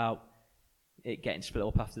someone without it getting split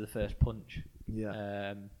up after the first punch.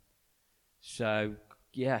 Yeah. So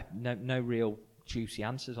yeah, no real juicy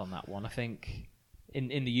answers on that one. I think in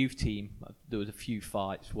the youth team there was a few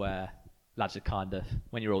fights where lads are kind of,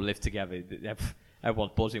 when you all live together,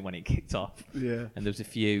 everyone's buzzing when it kicked off. Yeah. And there was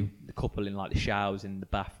a couple in like the showers in the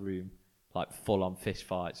bathroom, like full on fist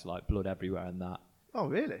fights, like blood everywhere and that. Oh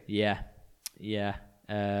really? Yeah.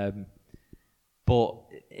 But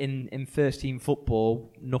in first team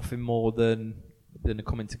football, nothing more than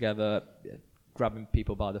coming together, grabbing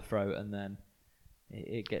people by the throat, and then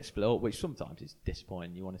it gets split up, which sometimes is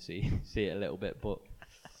disappointing. You want to see it a little bit,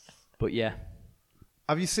 but yeah.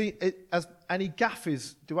 Have you seen it as any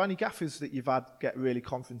gaffers? Do any gaffers that you've had get really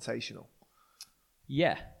confrontational?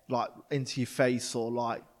 Yeah, like into your face, or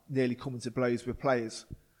like nearly coming to blows with players.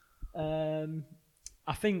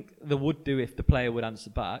 I think they would do if the player would answer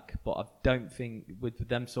back, but I don't think with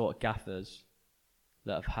them sort of gaffers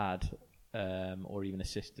that I've had, or even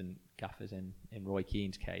assistant gaffers in Roy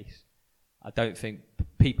Keane's case, I don't think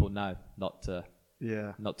people know not to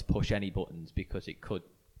push any buttons, because it could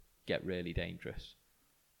get really dangerous.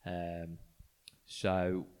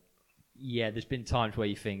 So yeah, there's been times where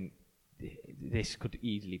you think this could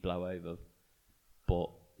easily blow over, but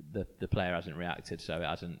the player hasn't reacted, so it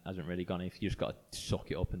hasn't really gone. If you just got to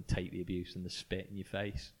suck it up and take the abuse and the spit in your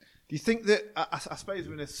face. Do you think that I suppose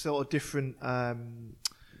we're in a sort of different time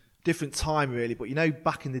really, but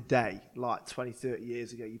back in the day, like 20, 30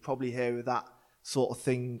 years ago, you probably hear of that sort of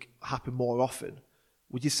thing happen more often.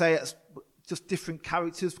 Would you say it's just different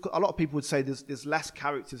characters? A lot of people would say there's less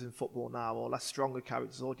characters in football now, or less stronger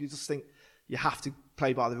characters, or do you just think you have to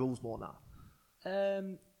play by the rules more now?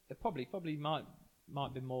 It probably might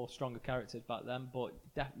be more stronger characters back then, but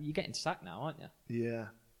you're getting sacked now, aren't you? Yeah.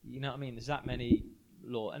 You know what I mean? There's that many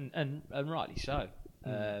law, and rightly so.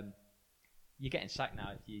 You're getting sacked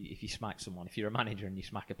now if you smack someone. If you're a manager and you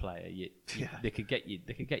smack a player, they could get you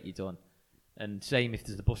done. And same if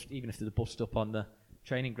there's even if there's a bust up on the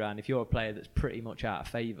training ground. If you're a player that's pretty much out of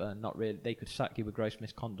favour and not really, they could sack you with gross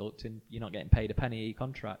misconduct, and you're not getting paid a penny of your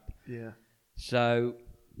contract. Yeah. So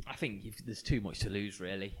I think there's too much to lose,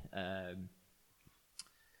 really.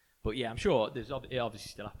 But yeah, I'm sure it obviously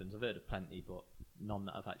still happens. I've heard of plenty, but none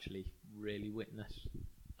that I've actually really witnessed.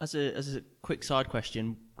 As a quick side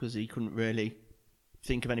question, because he couldn't really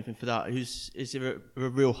think of anything for that. Is there a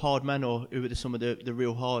real hard man, or who are some of the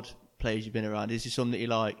real hard players you've been around? Is there some that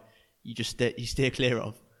you steer clear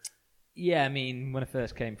of? Yeah, I mean, when I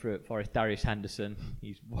first came through at Forest, Darius Henderson,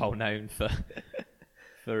 he's well known for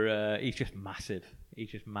he's just massive. He's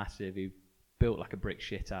just massive. He built like a brick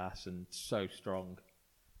shit ass and so strong.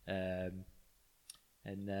 I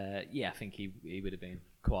think he would have been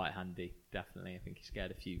quite handy. Definitely, I think he scared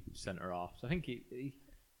a few centre halves. I think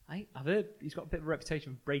I've heard he's got a bit of a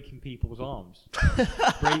reputation of breaking people's arms,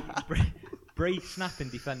 snapping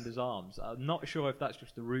defenders' arms. I'm not sure if that's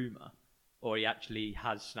just a rumour or he actually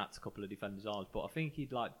has snapped a couple of defenders' arms. But I think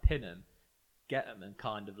he'd like pin them, get them, and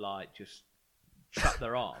kind of like just trap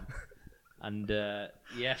their arm. And so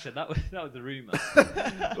that was the rumour.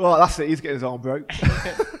 Well, that's it. He's getting his arm broke.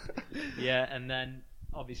 Yeah, and then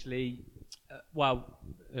obviously,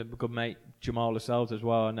 a good mate Jamal Lascelles as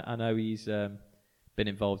well, and I know he's been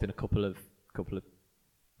involved in a couple of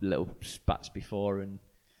little spats before, and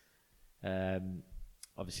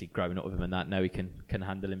obviously growing up with him and that, now he can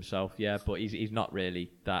handle himself. Yeah, but he's not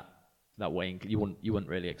really that way. You wouldn't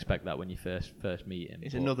really expect that when you first meet him.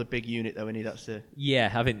 It's another big unit though, isn't he? That's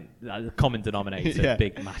having the common denominator, yeah.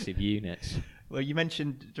 Big massive units. Well, you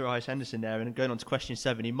mentioned Darius Henderson there, and going on to question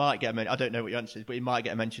 7, he might get a mention. I don't know what your answer is, but he might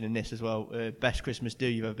get a mention in this as well. Best Christmas do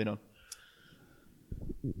you've ever been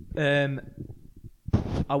on?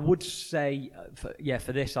 I would say,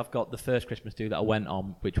 for this, I've got the first Christmas do that I went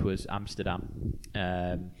on, which was Amsterdam.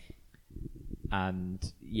 And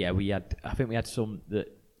yeah, I think we had some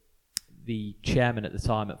that the chairman at the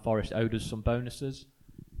time at Forest owed us some bonuses.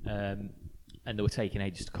 And they were taking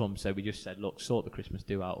ages to come, so we just said, look, sort the Christmas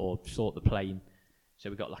do out or sort the plane.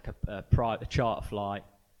 So we got like a charter flight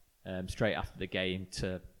straight after the game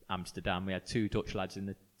to Amsterdam. We had 2 Dutch lads in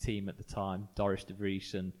the team at the time, Doris de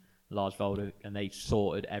Vries and Lars Volder, and they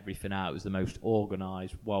sorted everything out. It was the most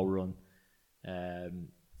organised, well-run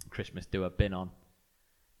Christmas do I've been on.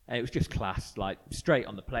 And it was just class, like straight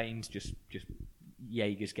on the planes, just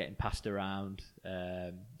Jaegers getting passed around,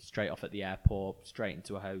 straight off at the airport, straight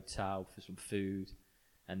into a hotel for some food,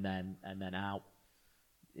 and then out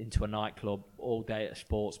into a nightclub all day at a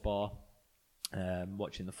sports bar,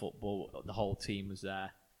 watching the football. The whole team was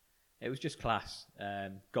there. It was just class.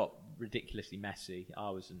 Got ridiculously messy.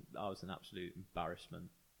 I was an absolute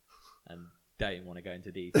embarrassment, and don't want to go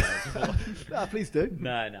into details. No, please do.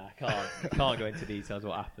 No, I can't. I can't go into details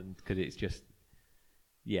what happened because it's just.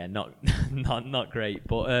 Yeah, not great,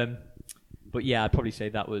 but yeah, I'd probably say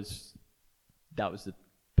that was the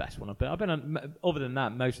best one I've been on. Other than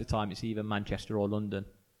that, most of the time it's either Manchester or London,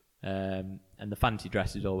 and the fancy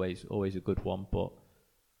dress is always a good one. But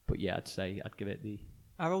yeah, I'd give it the.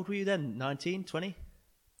 How old were you then? 19, 20?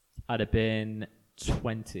 I'd have been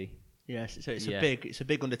 20. Yes, so it's a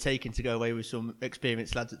big undertaking to go away with some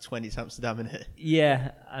experienced lads at 20 to Amsterdam, isn't it?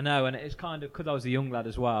 Yeah, I know, and it's kind of because I was a young lad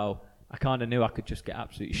as well. I kind of knew I could just get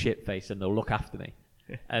absolutely shit-faced and they'll look after me.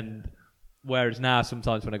 And whereas now,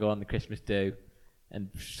 sometimes when I go on the Christmas do, and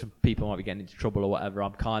some people might be getting into trouble or whatever,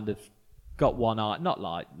 I'm kind of got one eye, not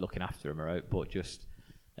like looking after them or out, but just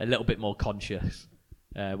a little bit more conscious.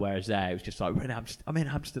 Whereas there, it was just like, I'm in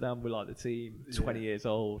Amsterdam with like the team, 20 years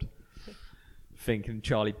old, thinking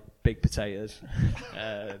Charlie Big Potatoes.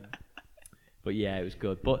 But yeah, it was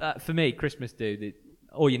good. But for me, Christmas do,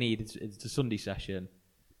 all you need is the Sunday session,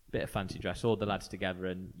 bit of fancy dress, all the lads together,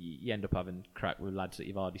 and you end up having crack with lads that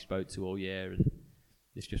you've already spoke to all year, and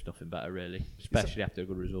It's just nothing better, really, especially after a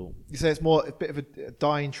good result. You say it's a bit of a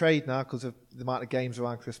dying trade now because of the amount of games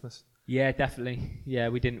around Christmas. Yeah, definitely. Yeah,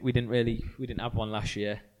 we didn't have one last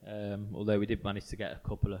year. Although we did manage to get a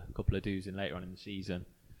couple of dues in later on in the season.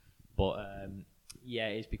 But yeah,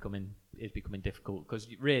 it's becoming difficult because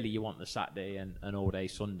really you want the Saturday and all day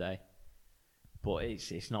Sunday, but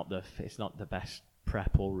it's not the best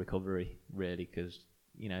prep or recovery really, because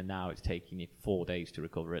now it's taking you 4 days to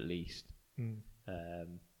recover at least.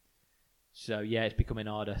 So yeah, it's becoming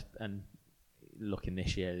harder, and looking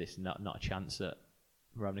this year, it's not a chance that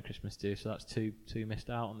we're having a Christmas do. So that's two missed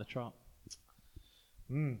out on the trot.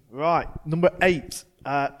 Right, number 8,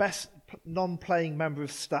 best non-playing member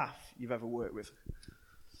of staff you've ever worked with.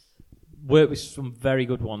 Worked with some very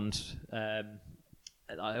good ones.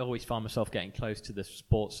 I always find myself getting close to the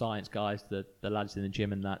sports science guys, the lads in the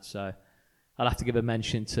gym and that. So I'll have to give a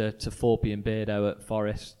mention to Forby and Beardo at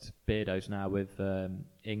Forest. Beardo's now with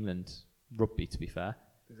England rugby, to be fair.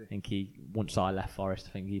 I think once I left Forest,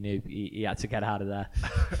 I think he knew he had to get out of there.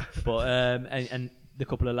 But and the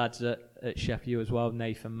couple of lads at Sheffield as well,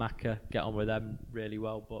 Nathan Macca, get on with them really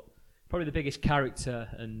well. But probably the biggest character,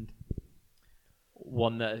 and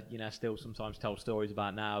one that I still sometimes tell stories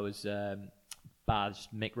about now, is Baz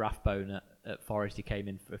Mick Rathbone at Forest. He came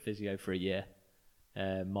in for physio for a year.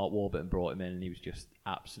 Mark Warburton brought him in, and he was just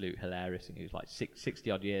absolute hilarious. And he was like 60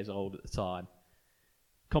 odd years old at the time,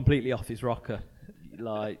 completely off his rocker,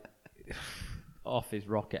 like off his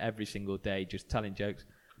rocker every single day, just telling jokes.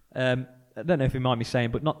 I don't know if you mind me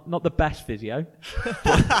saying, but not the best physio,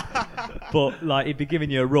 but like he'd be giving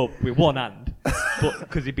you a rub with one hand, but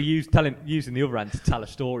because he'd be using the other hand to tell a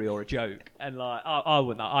story or a joke. And like I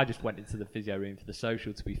wouldn't. I just went into the physio room for the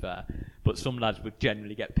social, to be fair. But some lads would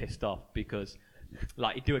generally get pissed off because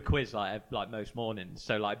like he'd do a quiz like most mornings.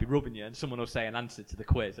 So like he'd be rubbing you, and someone will say an answer to the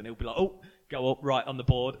quiz, and he'll be like, "Oh, go up right on the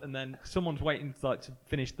board," and then someone's waiting to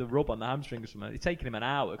finish the rub on the hamstring or something. It's taking him an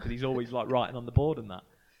hour because he's always like writing on the board and that.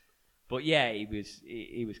 But yeah, he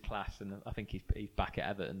was class, and I think he's back at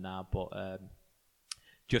Everton now. But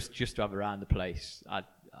just to have around the place,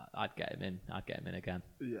 I'd get him in. I'd get him in again.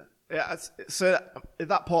 Yeah. So in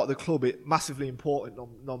that part of the club, it's massively important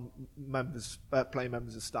non-members, playing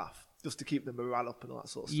members of staff, just to keep the morale up and all that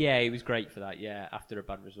sort of stuff. Yeah, he was great for that. Yeah, after a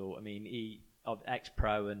bad result, I mean, he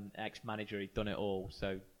ex-pro and ex-manager, he'd done it all.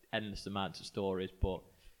 So endless amounts of stories, but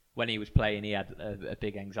when he was playing, he had a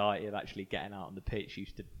big anxiety of actually getting out on the pitch. He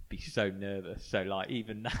used to be so nervous. So, like,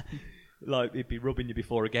 even that, like, he'd be rubbing you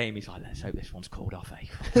before a game. He's like, let's hope this one's called off, eh?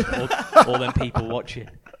 all them people watching.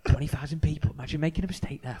 20,000 people. Imagine making a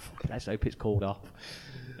mistake there. Let's hope it's called off.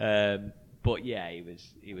 But, yeah,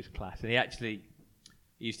 he was class. And he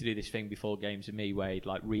used to do this thing before games with me where he'd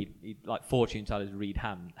fortune tellers read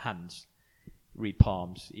hands, read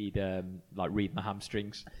palms. He'd, read my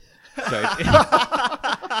hamstrings.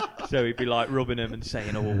 So he'd be like rubbing them and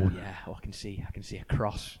saying, "Oh yeah, I can see a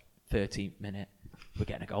cross, 13th minute, we're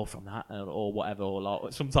getting a goal from that," or whatever. Or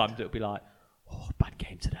like, sometimes it'll be like, "Oh, bad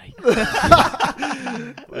game today."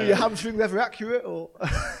 Were your hamstrings ever accurate, or?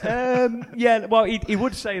 Yeah, well, he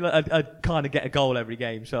would say that I'd kind of get a goal every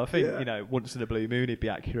game. So I think once in a blue moon he'd be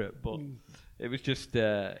accurate, but it was just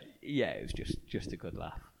it was just a good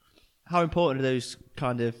laugh. How important are those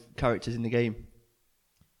kind of characters in the game?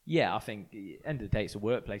 Yeah, I think at the end of the day, it's a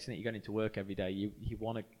workplace, isn't it? You're going into work every day. You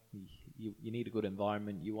need a good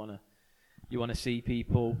environment. You want to see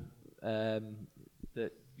people that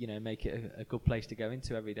make it a good place to go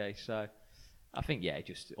into every day. So I think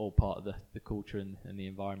just all part of the culture and the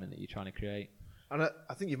environment that you're trying to create. And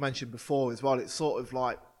I think you've mentioned before as well. It's sort of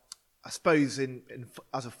like, I suppose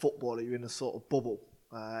as a footballer, you're in a sort of bubble.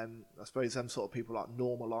 I suppose them sort of people like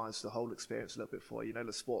normalise the whole experience a little bit for you.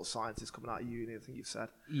 The sports scientists coming out of uni, I think you've said.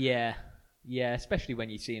 Yeah, especially when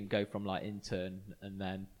you see them go from like intern and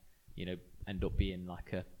then end up being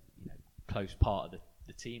like a close part of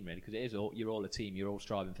the team, really, because you're all a team. You're all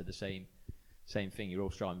striving for the same thing. You're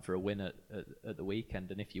all striving for a win at the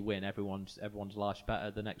weekend, and if you win, everyone's life's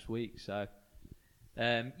better the next week. So.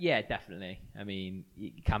 Definitely. I mean,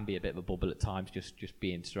 it can be a bit of a bubble at times, just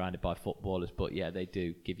being surrounded by footballers. But yeah, they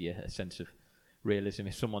do give you a sense of realism.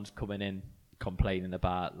 If someone's coming in complaining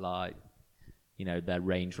about their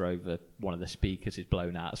Range Rover, one of the speakers is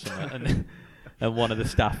blown out or something, and one of the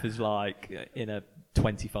staff is like in a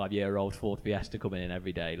 25-year-old Ford Fiesta coming in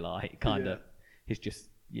every day, it's just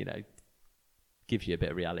gives you a bit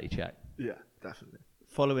of reality check. Yeah, definitely.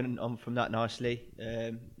 Following on from that nicely.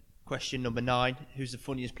 Question number 9: who's the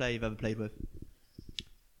funniest player you've ever played with?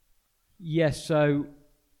 Yes, so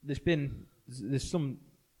there's some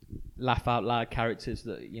laugh out loud characters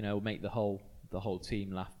that make the whole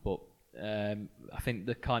team laugh, but I think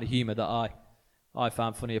the kind of humour that I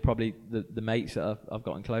found funny are probably the mates that I've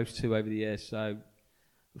gotten close to over the years. So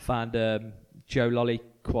I found Joe Lolly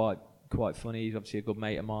quite funny. He's obviously a good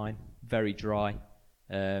mate of mine. Very dry,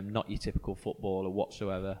 not your typical footballer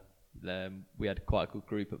whatsoever. We had quite a good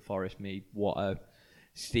group at Forest. Me, Watto,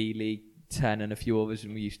 Steely, Ten, and a few others,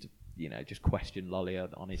 and we used to, just question Lolly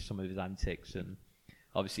on some of his antics, and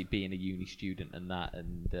obviously being a uni student and that,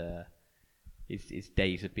 and his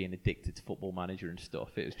days of being addicted to Football Manager and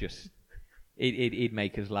stuff. It was just, he'd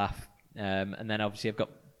make us laugh. And then obviously I've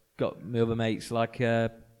got my other mates like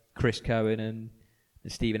Chris Cohen and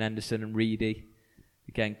Stephen Henderson and Reedy.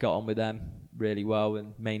 Again, got on with them really well,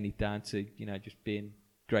 and mainly down to just being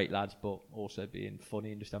great lads, but also being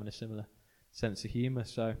funny and just having a similar sense of humour.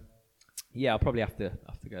 So yeah, I'll probably have to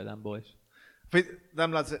go them boys. I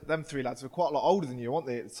think them three lads were quite a lot older than you, weren't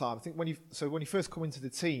they, at the time? I think when you first come into the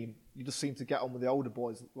team, you just seemed to get on with the older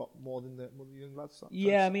boys a lot more than the young lads.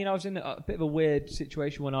 Yeah, I mean, I was in a bit of a weird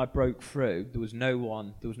situation when I broke through. There was no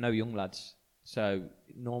young lads. So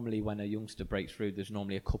normally when a youngster breaks through, there's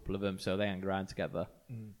normally a couple of them, so they hang around together.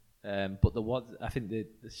 But there was, I think the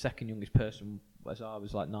second youngest person, as I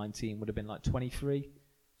was like 19, would have been like 23,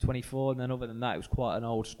 24, and then other than that, it was quite an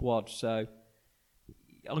old squad. So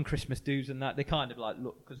on Christmas dues and that, they kind of like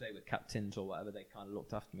looked, because they were captains or whatever, they kind of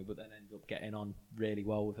looked after me, but then ended up getting on really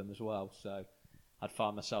well with them as well. So I'd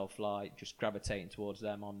find myself like just gravitating towards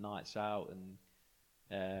them on nights out, and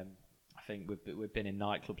I think we've been in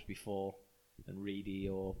nightclubs before, and Reedy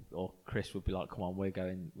or Chris would be like, "Come on, we're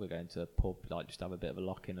going to a pub, like just have a bit of a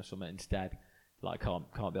lock-in or something instead." Like can't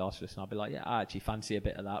be asked for this, and I'd be like, "Yeah, I actually fancy a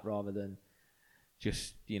bit of that rather than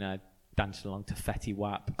just dancing along to Fetty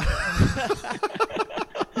Wap."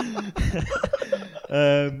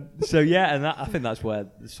 So yeah, and I think that's where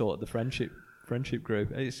the friendship grew.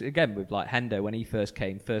 It's again with like Hendo when he first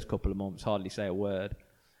came, first couple of months, hardly say a word,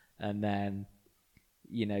 and then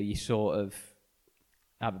you sort of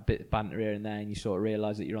have a bit of banter here and there, and you sort of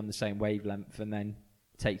realise that you're on the same wavelength, and then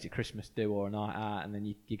take to Christmas do or a night out, and then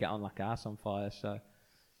you get on like a house on fire. So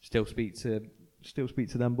still speak to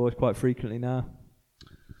them boys quite frequently now.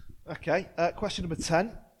 Okay, question number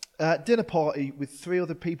 10. Dinner party with 3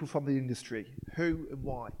 other people from the industry. Who and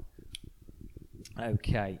why?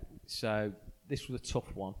 Okay, so this was a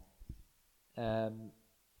tough one. I'm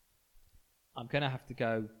going to have to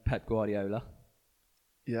go Pep Guardiola.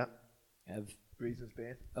 Yeah. Reasons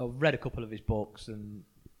being? I've read a couple of his books, and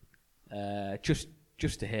just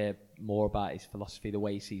to hear more about his philosophy, the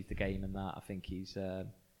way he sees the game and that, I think he's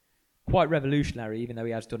quite revolutionary, even though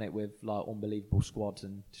he has done it with like unbelievable squads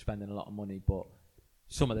and spending a lot of money. But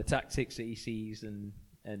some of the tactics that he sees and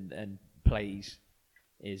plays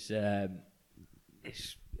is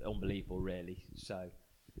unbelievable, really. So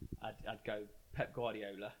I'd go Pep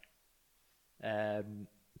Guardiola.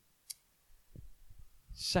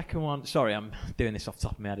 Second one, sorry, I'm doing this off the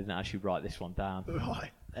top of my head. I didn't actually write this one down.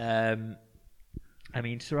 Right. I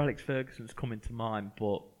mean, Sir Alex Ferguson's coming to mind,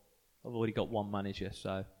 but I've already got one manager,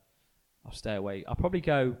 so I'll stay away. I'll probably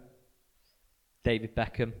go David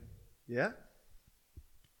Beckham. Yeah?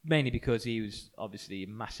 Mainly because he was obviously a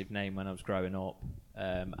massive name when I was growing up.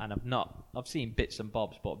 And I've seen bits and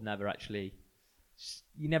bobs, but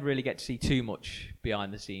you never really get to see too much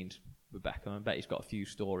behind the scenes with Beckham. I bet he's got a few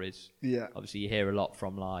stories. Yeah. Obviously, you hear a lot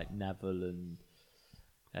from like Neville and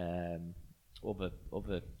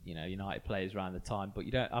other United players around the time, but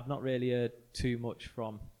I've not really heard too much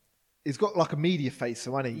from. He's got like a media face,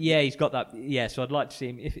 so hasn't he? Yeah, he's got that. Yeah, so I'd like to see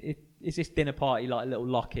him. If is this dinner party like a little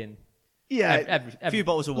lock-in? Yeah, a few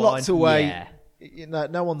bottles of wine. Lots away. Yeah.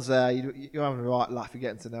 No one's there. You're having a right laugh. You're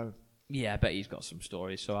getting to know him. Yeah, I bet he's got some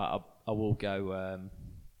stories. So I will go.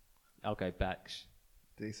 I'll go Bex.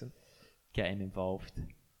 Decent. Getting involved,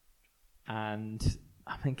 and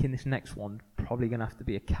I'm thinking this next one probably going to have to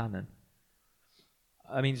be a canon.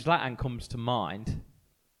 I mean, Zlatan comes to mind,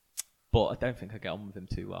 but I don't think I get on with him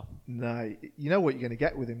too well. No, you know what you're going to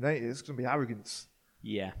get with him, don't you? It's going to be arrogance.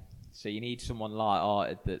 Yeah, so you need someone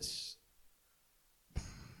light-hearted that's.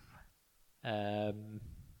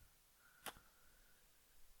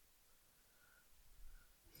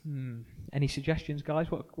 Any suggestions, guys?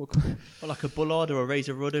 What like a Bullard or a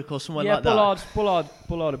Razor Ruddock or someone like that? Yeah,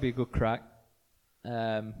 Bullard would be a good crack.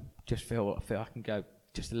 Just feel I can go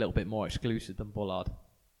just a little bit more exclusive than Bullard.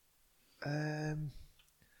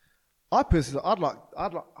 I personally,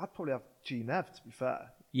 I'd probably have G Nev, to be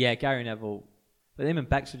fair. Yeah, Gary Neville. But him and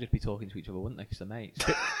Bex would just be talking to each other, wouldn't they? Because they're mates.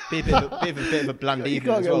 be a bit of a bland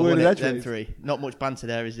evening as well, wouldn't it? Them three. Not much banter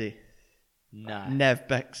there, is he? No. Nev,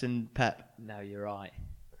 Bex and Pep. No, you're right.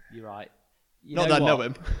 Not that I know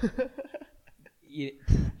him.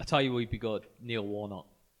 I tell you who'd be good. Neil Warnock.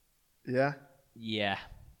 Yeah. Yeah.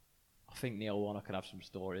 I think Neil Warnock could have some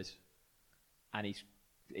stories. And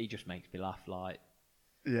he just makes me laugh, like...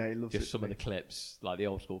 Yeah, he loves it. Just some of the clips, like the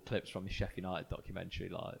old school clips from the Sheffield United documentary,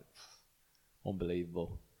 like...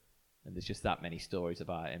 Unbelievable. And there's just that many stories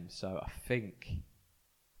about him. So I think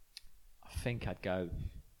I'd go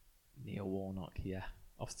Neil Warnock, yeah,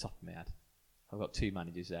 off the top of my head. I've got 2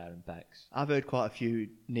 managers there and Bex. I've heard quite a few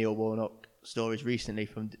Neil Warnock stories recently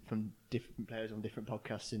from different players on different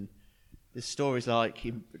podcasts, and there's stories like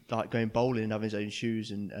him like going bowling and having his own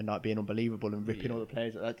shoes and like being unbelievable and ripping all the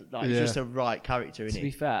players. He's just a right character, isn't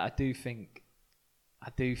he? To be fair, I do think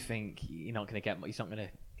you're not going to get. He's not going to.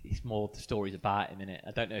 It's more the stories about him, innit? I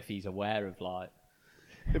don't know if he's aware of like.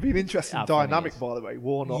 It'd be an interesting dynamic, by the way.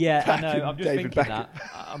 Warnock. Yeah, I know. I'm just David thinking Beckham.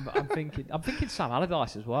 that. I'm thinking Sam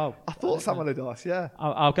Allardyce as well. I thought Sam Allardyce. Yeah.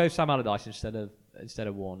 I'll go Sam Allardyce instead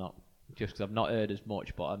of Warnock, just because I've not heard as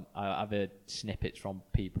much, but I've heard snippets from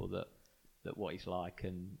people that what he's like,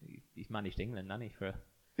 and he's managed England, hasn't he?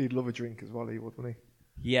 He'd love a drink as well, he would, wouldn't he?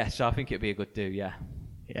 Yeah, so I think it'd be a good do. Yeah.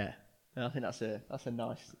 Yeah, I think that's a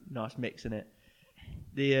nice mix, isn't it?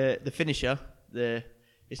 The finisher,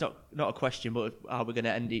 it's not a question, but how we're going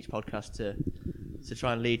to end each podcast to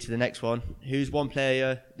try and lead to the next one. Who's one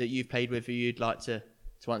player that you've played with who you'd like to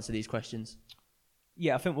answer these questions?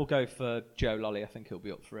 Yeah, I think we'll go for Joe Lolly. I think he'll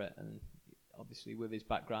be up for it, and obviously with his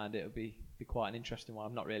background, it'll be quite an interesting one.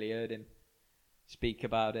 I've not really heard him speak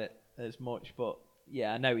about it as much, but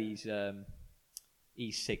yeah, I know he's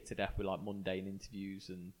sick to death with like mundane interviews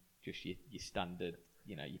and just your standard,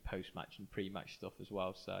 your post-match and pre-match stuff as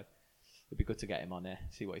well. So it'd be good to get him on there,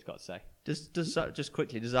 see what he's got to say. Does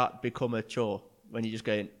that become a chore when you're just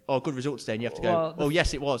going, oh, good result today, and you have to go, well,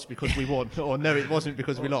 yes, it was because we won, or no, it wasn't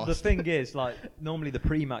because we lost. The thing is, like, normally the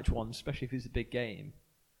pre-match ones, especially if it's a big game,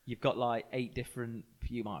 you've got like 8 different.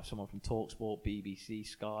 You might have someone from TalkSport, BBC,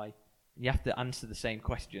 Sky. And you have to answer the same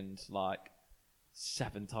questions like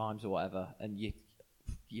 7 times or whatever, and you're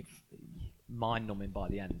mind-numbing by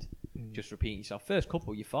the end. Just repeating yourself. First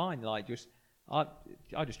couple, you're fine. Like, I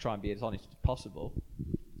just try and be as honest as possible.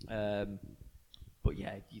 But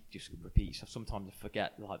yeah, you just repeat yourself. Sometimes I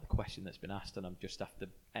forget like the question that's been asked, and I just have to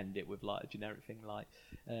end it with like a generic thing like,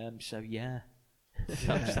 so yeah.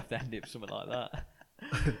 So I just have to end it with something like that.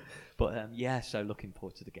 But yeah, so looking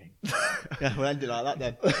forward to the game. Yeah, we'll end it like that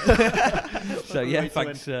then. So yeah,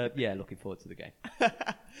 thanks. Yeah, looking forward to the game.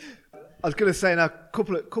 I was going to say now,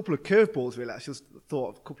 couple of curveballs really. I just thought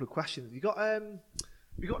of a couple of questions. You got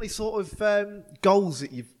any sort of goals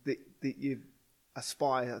that you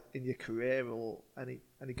aspire in your career, or any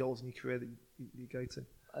goals in your career that you go to?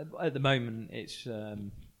 At the moment, it's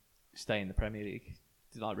stay in the Premier League,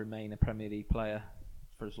 to like remain a Premier League player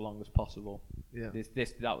for as long as possible. Yeah.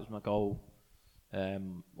 That was my goal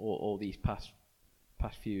all these past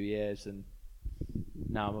few years, and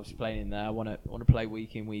now I'm obviously playing in there. I want to play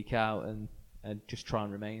week in, week out, and just try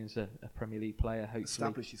and remain as a Premier League player. Hopefully,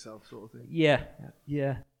 establish yourself, sort of thing. Yeah,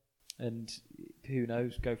 and who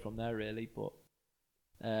knows, go from there really. But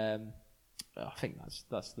I think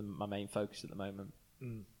that's my main focus at the moment.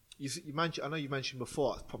 You mentioned, I know you mentioned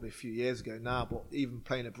before, it's probably a few years ago now, but even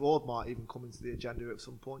playing abroad might even come into the agenda at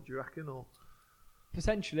some point. Do you reckon, or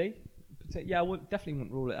potentially? Yeah, I definitely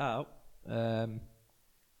wouldn't rule it out. I'd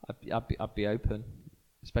be open,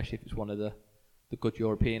 especially if it's one of the good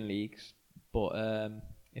European leagues. But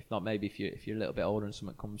if not, maybe if you're a little bit older and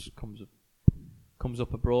something comes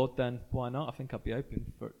up abroad, then why not? I think I'd be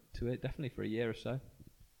open to it, definitely for a year or so.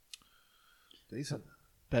 Decent.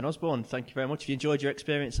 Ben Osborn, thank you very much. Have you enjoyed your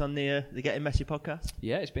experience on the Getting Messi podcast?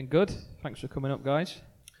 Yeah, it's been good. Thanks for coming up, guys.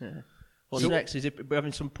 Yeah. What's next? Is it we're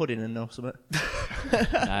having some pudding and or something?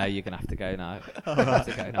 No, you're gonna have to go now.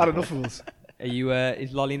 Had enough of us. Are you?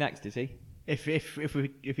 Is Lolly next? Is he? If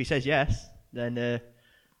he says yes, then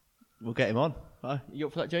we'll get him on. You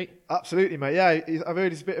up for that, Jake? Absolutely, mate. Yeah, I've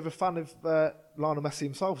heard he's a bit of a fan of Lionel Messi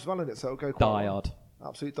himself as well, isn't it? So it'll go quite diehard. Well.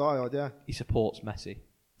 Absolute diehard, yeah. He supports Messi.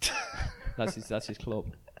 That's his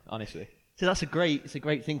club, honestly. So it's a great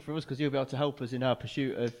thing for us because you'll be able to help us in our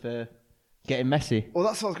pursuit of getting Messi. Well,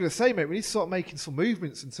 that's what I was going to say, mate. We need to start making some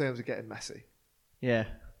movements in terms of getting Messi. Yeah.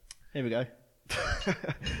 Here we go.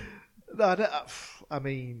 No, I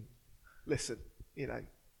mean, listen,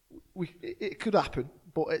 it could happen,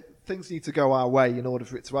 but things need to go our way in order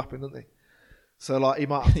for it to happen, don't they? So, like, he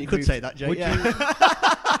might have to You could say that, Jake. Yeah. No,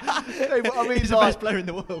 but I mean, he's the best player in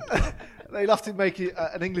the world. They'll have to make it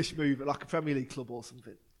an English move, like a Premier League club or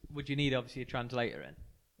something. Would you need, obviously, a translator in?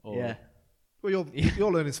 Or? Yeah. Well,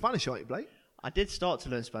 you're learning Spanish, aren't you, Blake? I did start to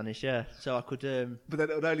learn Spanish, yeah. So I could... But then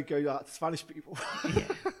it would only go out to Spanish people.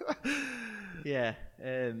 Yeah,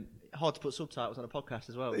 hard to put subtitles on a podcast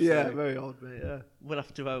as well. Yeah, so very odd, mate. Yeah, we'll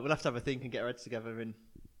have to have a think and get our heads together. And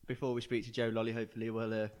before we speak to Joe Lolly, hopefully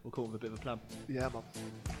we'll come up with a bit of a plan. yeah, man.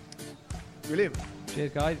 Brilliant.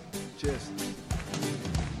 Cheers, guys. Cheers.